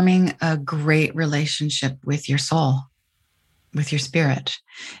forming a great relationship with your soul, with your spirit.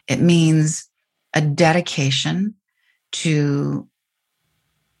 It means a dedication to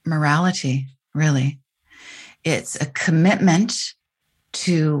morality, really. It's a commitment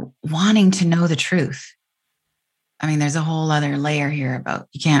to wanting to know the truth. I mean, there's a whole other layer here about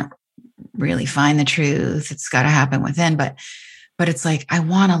you can't really find the truth. It's got to happen within, but it's like, I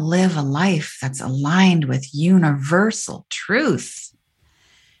want to live a life that's aligned with universal truth.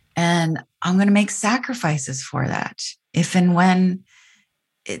 And I'm going to make sacrifices for that if and when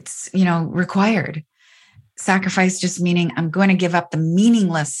it's, required. Sacrifice just meaning I'm going to give up the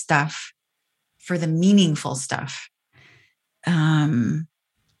meaningless stuff for the meaningful stuff.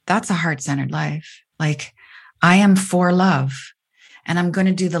 That's a heart-centered life. Like, I am for love, and I'm going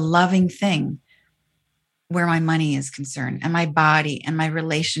to do the loving thing where my money is concerned, and my body and my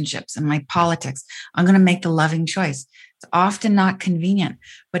relationships and my politics. I'm going to make the loving choice. It's often not convenient,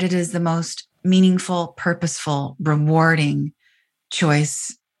 but it is the most meaningful, purposeful, rewarding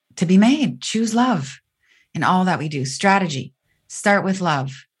choice to be made. Choose love in all that we do. Strategy, start with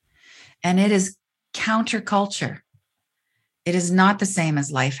love. And it is counterculture. It is not the same as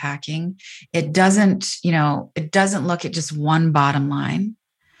life hacking. It doesn't look at just one bottom line.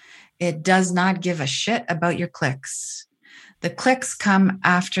 It does not give a shit about your clicks. The clicks come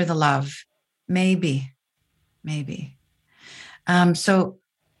after the love. Maybe. So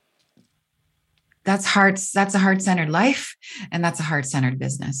that's a heart-centered life, and that's a heart-centered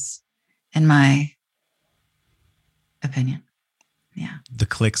business, in my opinion. Yeah. The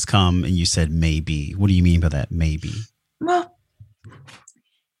clicks come, and you said maybe. What do you mean by that? Maybe. Well,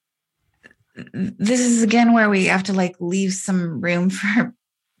 this is again where we have to like leave some room for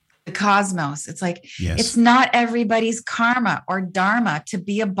the cosmos. It's like, It's not everybody's karma or dharma to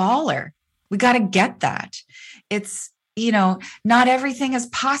be a baller. We got to get that. It's, not everything is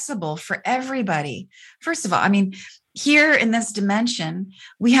possible for everybody. First of all, I mean, here in this dimension,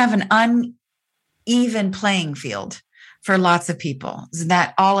 we have an uneven playing field for lots of people. So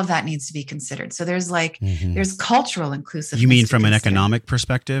that all of that needs to be considered. So there's like, there's cultural inclusiveness. You mean from an economic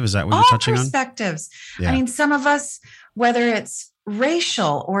perspective? Is that what you're touching on? All perspectives. Yeah. I mean, some of us, whether it's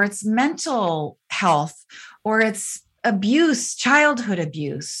racial or it's mental health or it's abuse, childhood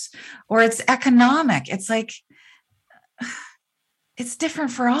abuse, or it's economic, it's like, it's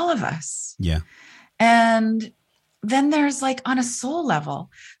different for all of us. Yeah. And then there's like on a soul level,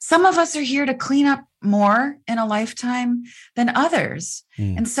 some of us are here to clean up more in a lifetime than others.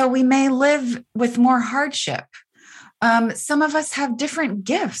 And so we may live with more hardship. Some of us have different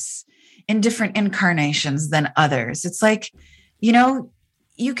gifts in different incarnations than others. It's like, you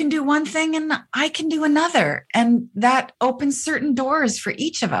can do one thing and I can do another. And that opens certain doors for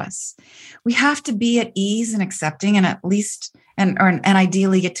each of us. We have to be at ease and accepting, and at least, and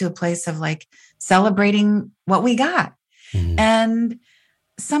ideally get to a place of like celebrating what we got. And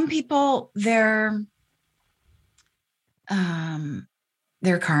some people, their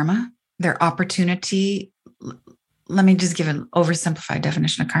karma, their opportunity, let me just give an oversimplified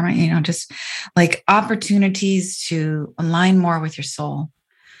definition of karma, just like opportunities to align more with your soul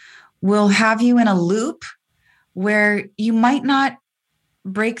will have you in a loop where you might not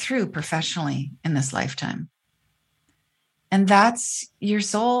break through professionally in this lifetime. And that's your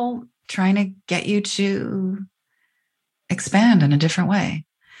soul trying to get you to expand in a different way.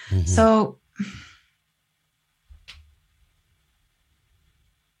 So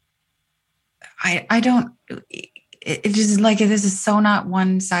I don't, it just like, this is so not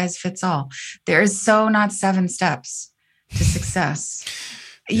one size fits all. There is so not 7 steps to success.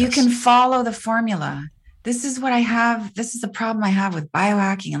 You can follow the formula. This is what I have. This is the problem I have with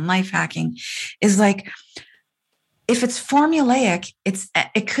biohacking and life hacking is like, if it's formulaic,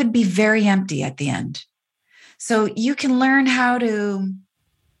 it could be very empty at the end. So you can learn how to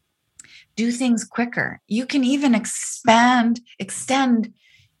do things quicker. You can even extend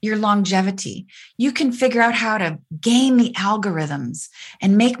your longevity. You can figure out how to game the algorithms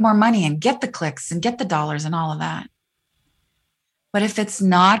and make more money and get the clicks and get the dollars and all of that. But if it's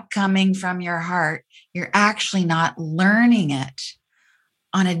not coming from your heart, you're actually not learning it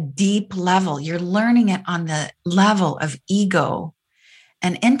on a deep level. You're learning it on the level of ego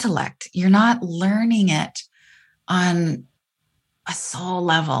and intellect. You're not learning it on a soul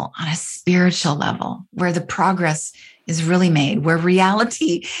level, on a spiritual level, where the progress is really made, where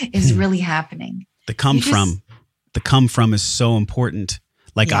reality is really happening. The come from is so important.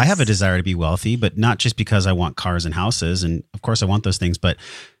 Like I have a desire to be wealthy, but not just because I want cars and houses. And of course I want those things, but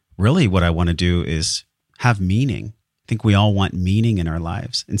really what I want to do is have meaning. I think we all want meaning in our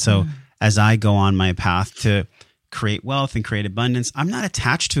lives. And so as I go on my path to create wealth and create abundance, I'm not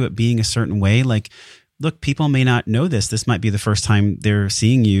attached to it being a certain way. Like, look, people may not know this. This might be the first time they're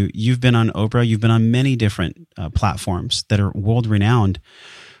seeing you. You've been on Oprah. You've been on many different platforms that are world renowned.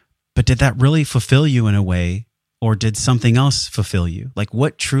 But did that really fulfill you in a way? Or did something else fulfill you? Like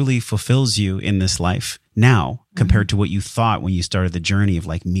what truly fulfills you in this life now compared to what you thought when you started the journey of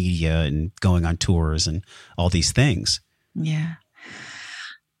like media and going on tours and all these things? Yeah.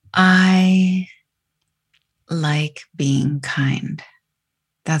 I like being kind.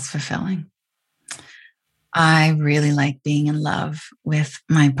 That's fulfilling. I really like being in love with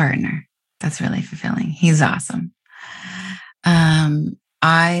my partner. That's really fulfilling. He's awesome.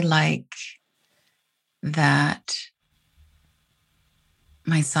 I like that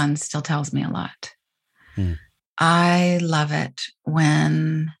my son still tells me a lot. I love it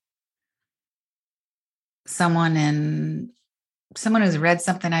when someone who's read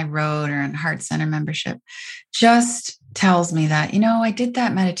something I wrote or in Heart Center membership just tells me that, I did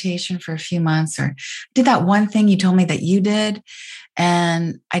that meditation for a few months, or did that one thing you told me that you did,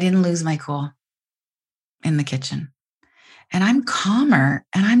 and I didn't lose my cool in the kitchen. And I'm calmer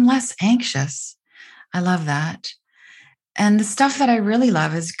and I'm less anxious. I love that. And the stuff that I really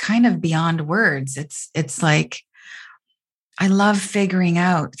love is kind of beyond words. It's like, I love figuring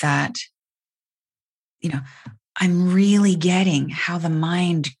out that, I'm really getting how the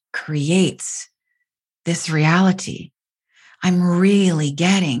mind creates this reality. I'm really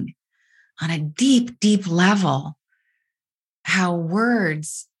getting on a deep, deep level how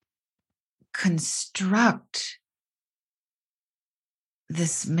words construct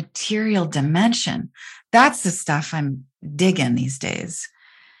this material dimension. That's the stuff I'm digging these days.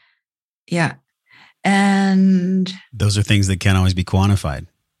 Yeah. And those are things that can't always be quantified.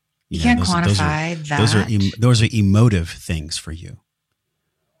 You can't quantify that. Those are emotive things for you.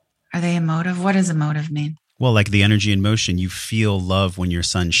 Are they emotive? What does emotive mean? Well, like the energy in motion, you feel love when your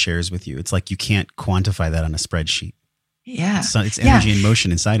son shares with you. It's like you can't quantify that on a spreadsheet. Yeah. It's energy in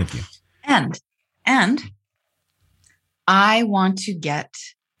motion inside of you. And I want to get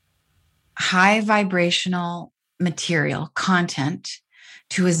high vibrational material content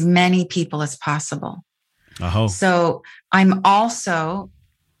to as many people as possible. Oh. So I'm also,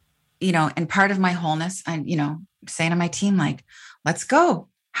 and part of my wholeness, I'm, saying to my team, like, let's go.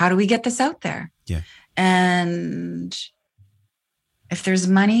 How do we get this out there? Yeah. And if there's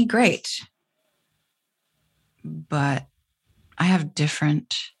money, great. But I'm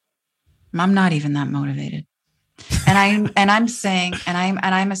not even that motivated. And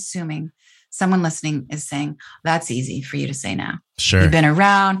I'm assuming someone listening is saying, that's easy for you to say now. Sure. You've been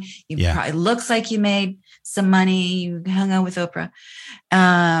around. Probably looks like you made some money. You hung out with Oprah.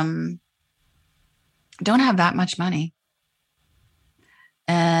 Don't have that much money.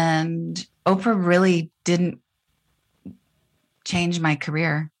 And Oprah really didn't change my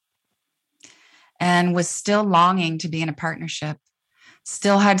career, and was still longing to be in a partnership,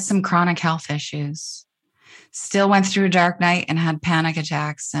 still had some chronic health issues, still went through a dark night and had panic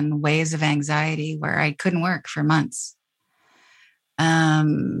attacks and waves of anxiety where I couldn't work for months.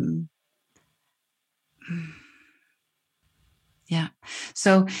 Yeah.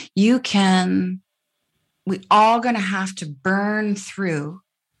 So we all going to have to burn through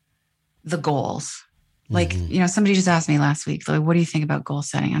the goals. Like, somebody just asked me last week, like, what do you think about goal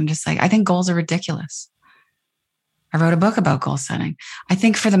setting? I'm just like, I think goals are ridiculous. I wrote a book about goal setting. I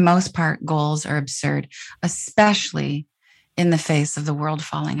think for the most part, goals are absurd, especially in the face of the world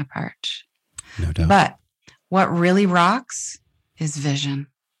falling apart. No doubt. But what really rocks is vision.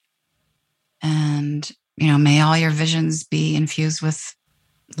 And, may all your visions be infused with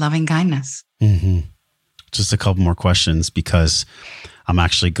loving kindness. Mm-hmm. Just a couple more questions, because I'm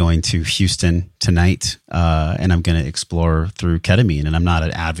actually going to Houston tonight, and I'm going to explore through ketamine. And I'm not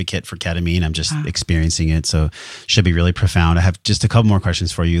an advocate for ketamine. I'm just experiencing it. So it should be really profound. I have just a couple more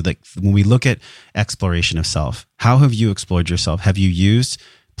questions for you. Like, when we look at exploration of self, how have you explored yourself? Have you used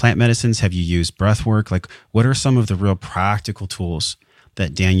plant medicines? Have you used breath work? Like, what are some of the real practical tools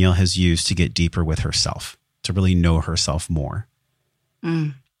that Danielle has used to get deeper with herself, to really know herself more?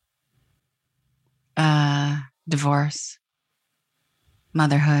 Divorce,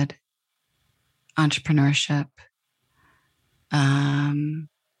 motherhood, entrepreneurship.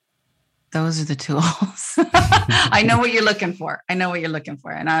 Those are the tools. I know what you're looking for. And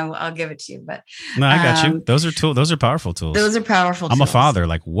I'll give it to you. But no, I got you. Those are powerful tools. Those are powerful tools. I'm a father.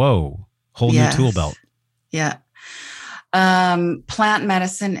 Like, whoa, whole new tool belt. Yeah. Plant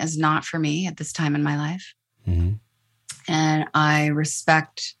medicine is not for me at this time in my life. Mm-hmm. And I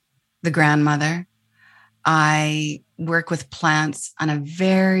respect the grandmother. I work with plants on a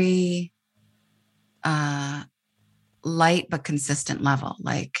very light but consistent level.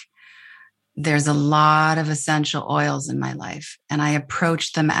 Like, there's a lot of essential oils in my life, and I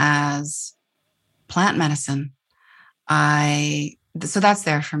approach them as plant medicine. So that's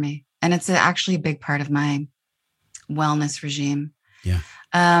there for me. And it's actually a big part of my wellness regime. Yeah.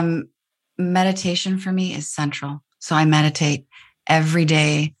 Meditation for me is central. So I meditate every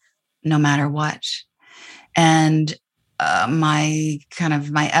day, no matter what. And my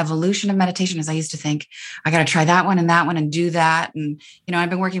evolution of meditation is, I used to think, I got to try that one and do that. And, I've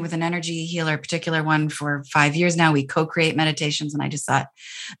been working with an energy healer, a particular one, for 5 years now. We co-create meditations. And I just thought,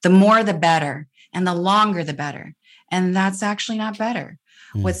 the more, the better, and the longer, the better. And that's actually not better.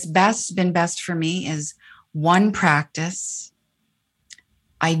 What's been best for me is one practice,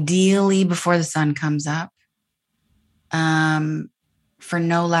 ideally before the sun comes up, for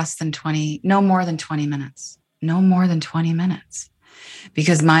no more than 20 minutes. No more than 20 minutes.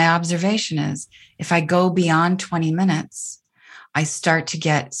 Because my observation is, if I go beyond 20 minutes, I start to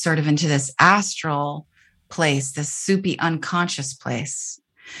get sort of into this astral place, this soupy unconscious place.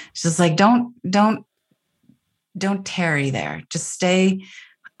 It's just like, don't tarry there. Just stay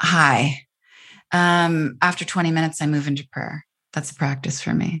high. After 20 minutes, I move into prayer. That's a practice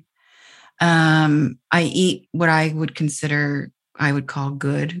for me. I eat what I would call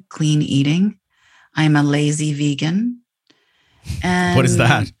good, clean eating. I'm a lazy vegan. And What is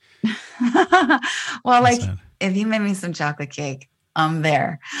that? Well, What's like that? if you make me some chocolate cake, I'm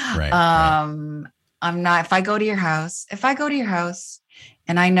there. Right. I'm not, if I go to your house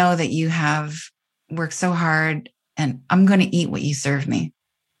and I know that you have worked so hard, and I'm going to eat what you serve me,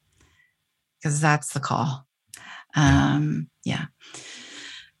 because that's the call. Yeah.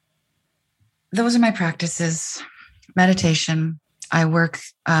 Those are my practices. Meditation. I work,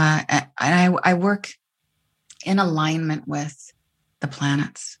 I work in alignment with the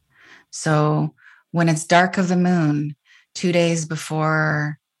planets. So when it's dark of the moon, 2 days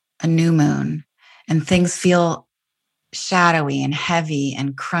before a new moon, and things feel shadowy and heavy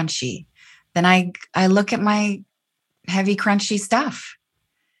and crunchy, then I look at my heavy, crunchy stuff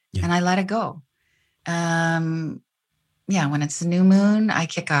and I let it go. When it's a new moon, I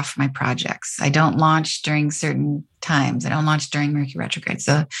kick off my projects. I don't launch during certain times. I don't launch during Mercury retrograde.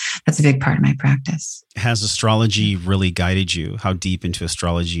 So that's a big part of my practice. Has astrology really guided you? How deep into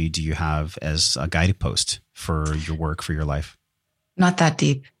astrology do you have as a guidepost for your work, for your life? Not that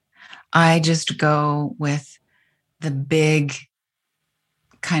deep. I just go with the big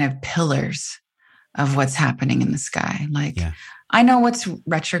kind of pillars of what's happening in the sky. I know what's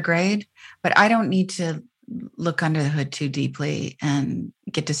retrograde, but I don't need to look under the hood too deeply and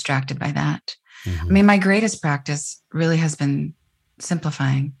get distracted by that. Mm-hmm. I mean, my greatest practice really has been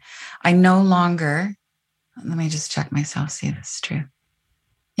simplifying. I no longer, let me just check myself, see if this is true.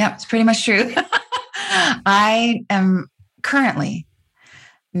 Yeah, it's pretty much true. I am currently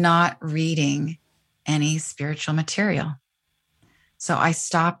not reading any spiritual material. So I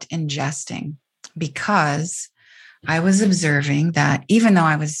stopped ingesting, because I was observing that even though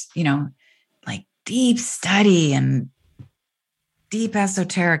I was, like deep study and deep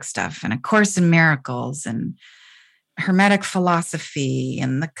esoteric stuff and A Course in Miracles and Hermetic philosophy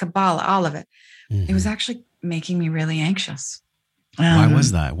and the Kabbalah, all of it, it was actually making me really anxious. Why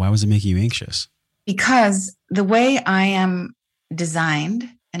was that? Why was it making you anxious? Because the way I am designed,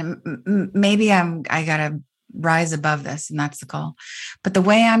 and maybe I got to rise above this, and that's the call. But the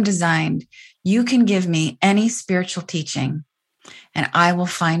way I'm designed, you can give me any spiritual teaching and I will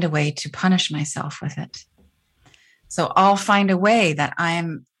find a way to punish myself with it. So I'll find a way that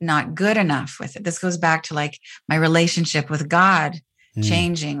I'm not good enough with it. This goes back to like my relationship with God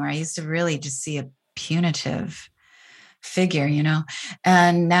changing, where I used to really just see a punitive figure,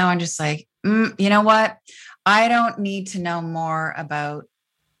 and now I'm just like, you know what? I don't need to know more about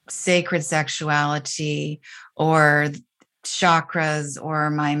sacred sexuality or chakras or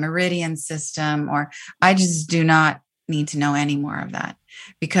my meridian system, or I just do not need to know any more of that,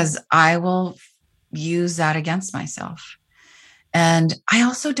 because I will use that against myself. And I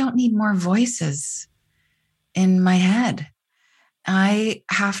also don't need more voices in my head. I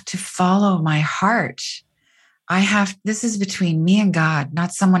have to follow my heart. This is between me and God,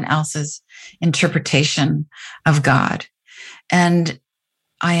 not someone else's interpretation of God. And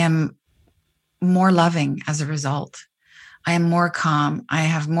I am more loving as a result. I am more calm. I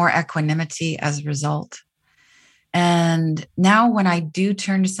have more equanimity as a result. And now when I do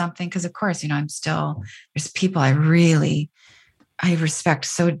turn to something, because of course, there's people I respect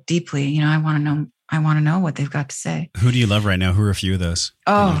so deeply. I want to know what they've got to say. Who do you love right now? Who are a few of those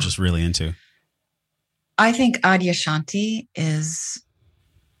that you're just really into? I think Adyashanti is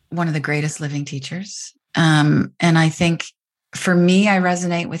one of the greatest living teachers. And I think for me, I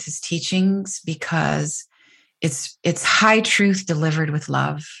resonate with his teachings because it's high truth delivered with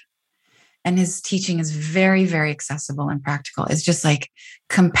love. And his teaching is very, very accessible and practical. It's just like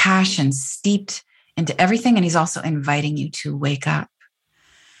compassion steeped into everything. And he's also inviting you to wake up.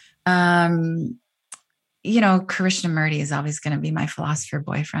 Krishnamurti is always going to be my philosopher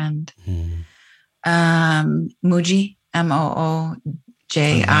boyfriend. Mooji, Mooji. I love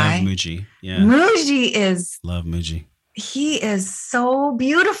Mooji. Yeah. Mooji is... Love Mooji. He is so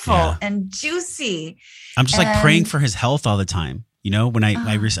beautiful and juicy. I'm just like praying for his health all the time. When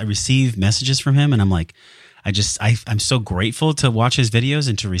I receive messages from him, and I'm like, I'm so grateful to watch his videos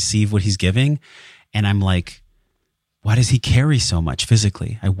and to receive what he's giving. And I'm like, why does he carry so much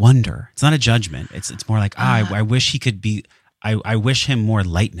physically? I wonder. It's not a judgment. It's more like, I wish he could be, I wish him more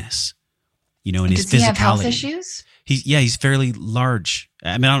lightness, in his physicality. Does he have health issues? He's fairly large.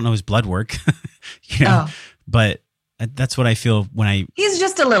 I mean, I don't know his blood work, but That's what I feel when he's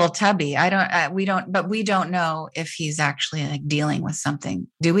just a little tubby. We don't know if he's actually like dealing with something.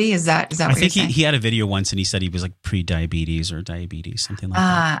 Do we? Is that what I think you're saying? he had a video once and he said he was like pre-diabetes or diabetes, something like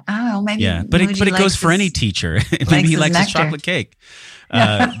that. Oh, maybe. Yeah, but it goes for any teacher. Maybe he likes his chocolate cake.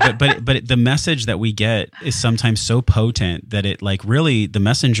 But the message that we get is sometimes so potent that it like really the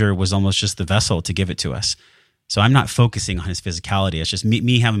messenger was almost just the vessel to give it to us. So I'm not focusing on his physicality. It's just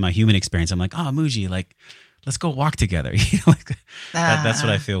me having my human experience. I'm like, oh, Muji, like, let's go walk together. That's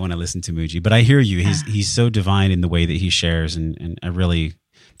what I feel when I listen to Muji. But I hear you. He's so divine in the way that he shares. And I really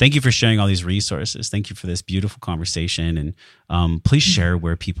thank you for sharing all these resources. Thank you for this beautiful conversation. And please share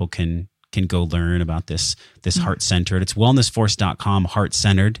where people can go learn about this heart-centered. It's wellnessforce.com,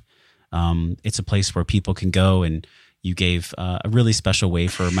 heart-centered. It's a place where people can go, and you gave a really special way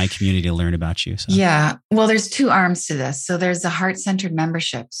for my community to learn about you. So. Yeah. Well, there's two arms to this. So there's the heart-centered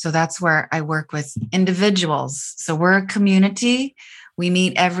membership. So that's where I work with individuals. So we're a community. We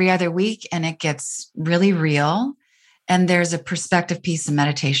meet every other week and it gets really real. And there's a perspective piece of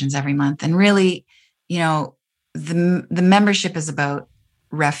meditations every month. And really, the membership is about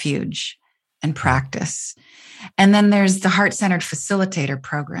refuge and practice. And then there's the heart-centered facilitator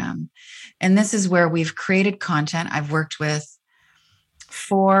program. And this is where we've created content. I've worked with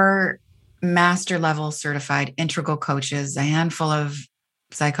 4 master level certified integral coaches, a handful of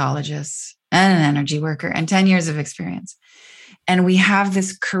psychologists, and an energy worker, and 10 years of experience. And we have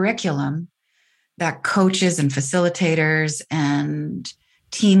this curriculum that coaches and facilitators and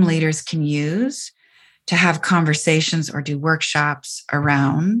team leaders can use to have conversations or do workshops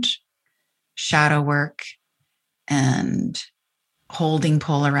around shadow work and holding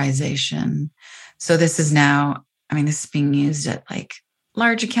polarization. So this is now, this is being used at like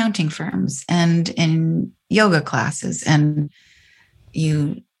large accounting firms and in yoga classes, and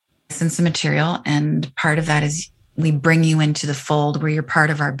you license the material. And part of that is we bring you into the fold where you're part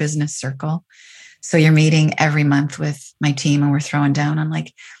of our business circle. So you're meeting every month with my team and we're throwing down on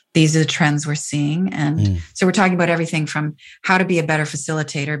like, these are the trends we're seeing. And so we're talking about everything from how to be a better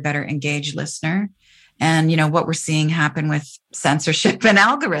facilitator, better engaged listener, and, what we're seeing happen with censorship and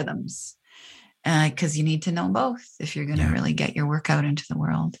algorithms, because you need to know both if you're going to really get your work out into the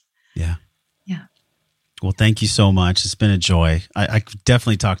world. Yeah. Yeah. Well, thank you so much. It's been a joy. I could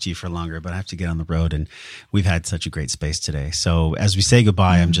definitely talk to you for longer, but I have to get on the road, and we've had such a great space today. So as we say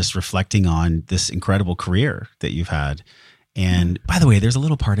goodbye, I'm just reflecting on this incredible career that you've had. And by the way, there's a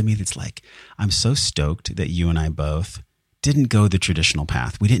little part of me that's like, I'm so stoked that you and I both didn't go the traditional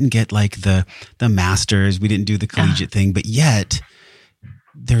path. We didn't get like the masters. We didn't do the collegiate thing, but yet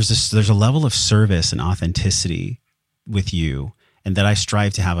there's a level of service and authenticity with you, and that I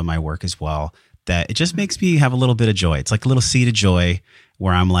strive to have in my work as well, that it just makes me have a little bit of joy. It's like a little seed of joy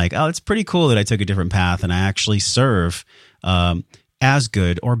where I'm like, oh, it's pretty cool that I took a different path and I actually serve as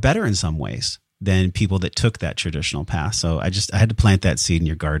good or better in some ways than people that took that traditional path. So I had to plant that seed in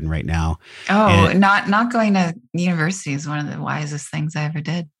your garden right now. Oh, not going to university is one of the wisest things I ever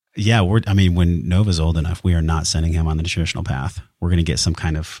did. Yeah. When Nova's old enough, we are not sending him on the traditional path. We're going to get some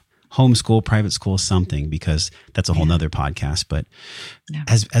kind of homeschool, private school, something, because that's a whole nother podcast. But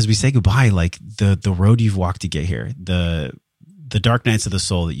as we say goodbye, like the road you've walked to get here, the dark nights of the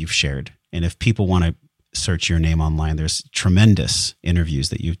soul that you've shared. And if people want to search your name online, there's tremendous interviews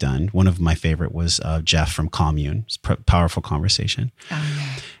that you've done. One of my favorite was Jeff from Commune. It's a powerful conversation. Oh,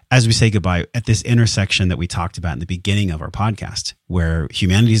 yeah. As we say goodbye, at this intersection that we talked about in the beginning of our podcast, where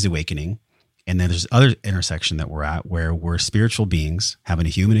humanity is awakening, and then there's other intersection that we're at where we're spiritual beings having a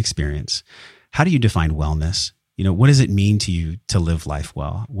human experience. How do you define wellness? What does it mean to you to live life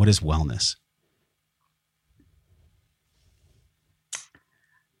well? What is wellness?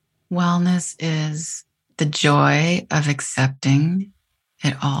 Wellness is the joy of accepting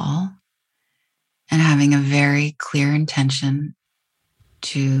it all and having a very clear intention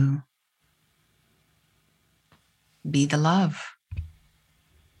to be the love.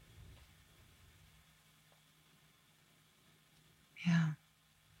 Yeah.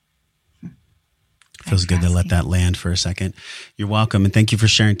 Feels good to let that land for a second. You're welcome. And thank you for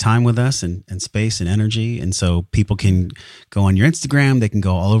sharing time with us and space and energy. And so people can go on your Instagram, they can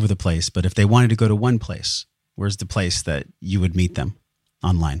go all over the place. But if they wanted to go to one place, where's the place that you would meet them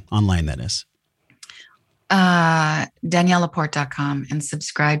online? Online, that is. DanielleLaporte.com, and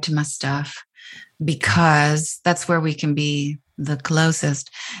subscribe to my stuff, because that's where we can be the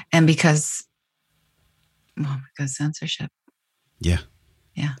closest. And because censorship. Yeah.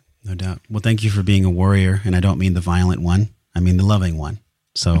 Yeah. No doubt. Well, thank you for being a warrior. And I don't mean the violent one. I mean the loving one.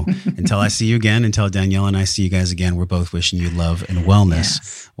 So until I see you again, until Danielle and I see you guys again, we're both wishing you love and wellness.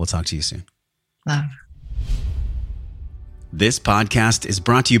 Yes. We'll talk to you soon. Love. This podcast is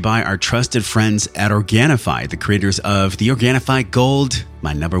brought to you by our trusted friends at Organifi, the creators of the Organifi Gold,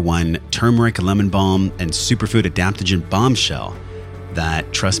 my #1 turmeric lemon balm and superfood adaptogen bombshell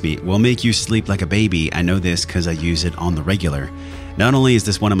that, trust me, will make you sleep like a baby. I know this because I use it on the regular. Not only is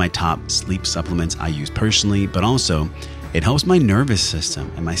this one of my top sleep supplements I use personally, but also it helps my nervous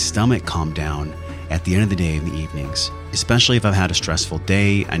system and my stomach calm down at the end of the day in the evenings, especially if I've had a stressful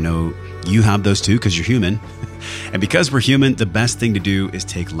day. I know you have those too because you're human. And because we're human, the best thing to do is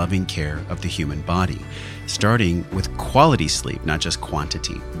take loving care of the human body, starting with quality sleep, not just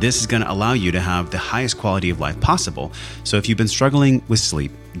quantity. This is going to allow you to have the highest quality of life possible. So if you've been struggling with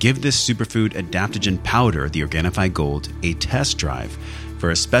sleep, give this superfood adaptogen powder, the Organifi Gold, a test drive for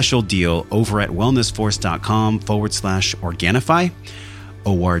a special deal over at wellnessforce.com/Organifi.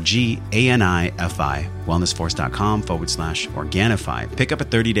 ORGANIFI, wellnessforce.com/Organifi. Pick up a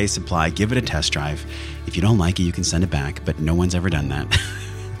 30-day supply, give it a test drive. If you don't like it, you can send it back, but no one's ever done that.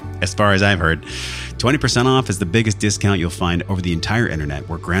 As far as I've heard, 20% off is the biggest discount you'll find over the entire internet.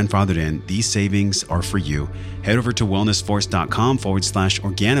 We're grandfathered in. These savings are for you. Head over to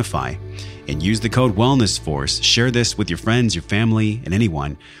wellnessforce.com/Organifi and use the code WellnessForce. Share this with your friends, your family, and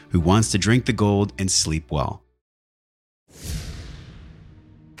anyone who wants to drink the gold and sleep well.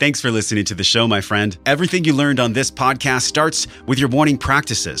 Thanks for listening to the show, my friend. Everything you learned on this podcast starts with your morning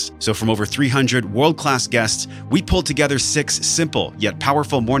practices. So from over 300 world-class guests, we pulled together 6 simple yet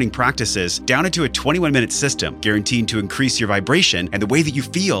powerful morning practices down into a 21-minute system guaranteed to increase your vibration and the way that you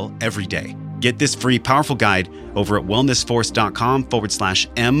feel every day. Get this free, powerful guide over at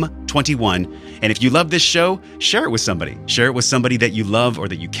wellnessforce.com/M21. And if you love this show, share it with somebody. Share it with somebody that you love or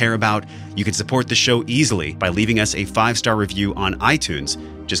that you care about. You can support the show easily by leaving us a 5-star review on iTunes.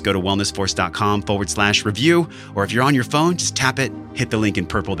 Just go to wellnessforce.com/review. Or if you're on your phone, just tap it, hit the link in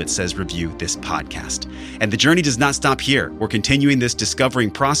purple that says review this podcast. And the journey does not stop here. We're continuing this discovering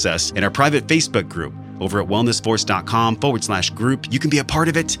process in our private Facebook group over at wellnessforce.com/group. You can be a part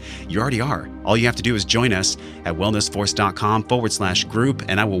of it. You already are. All you have to do is join us at wellnessforce.com/group,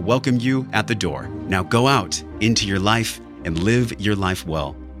 and I will welcome you at the door. Now go out into your life and live your life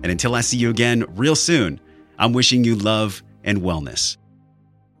well. And until I see you again real soon, I'm wishing you love and wellness.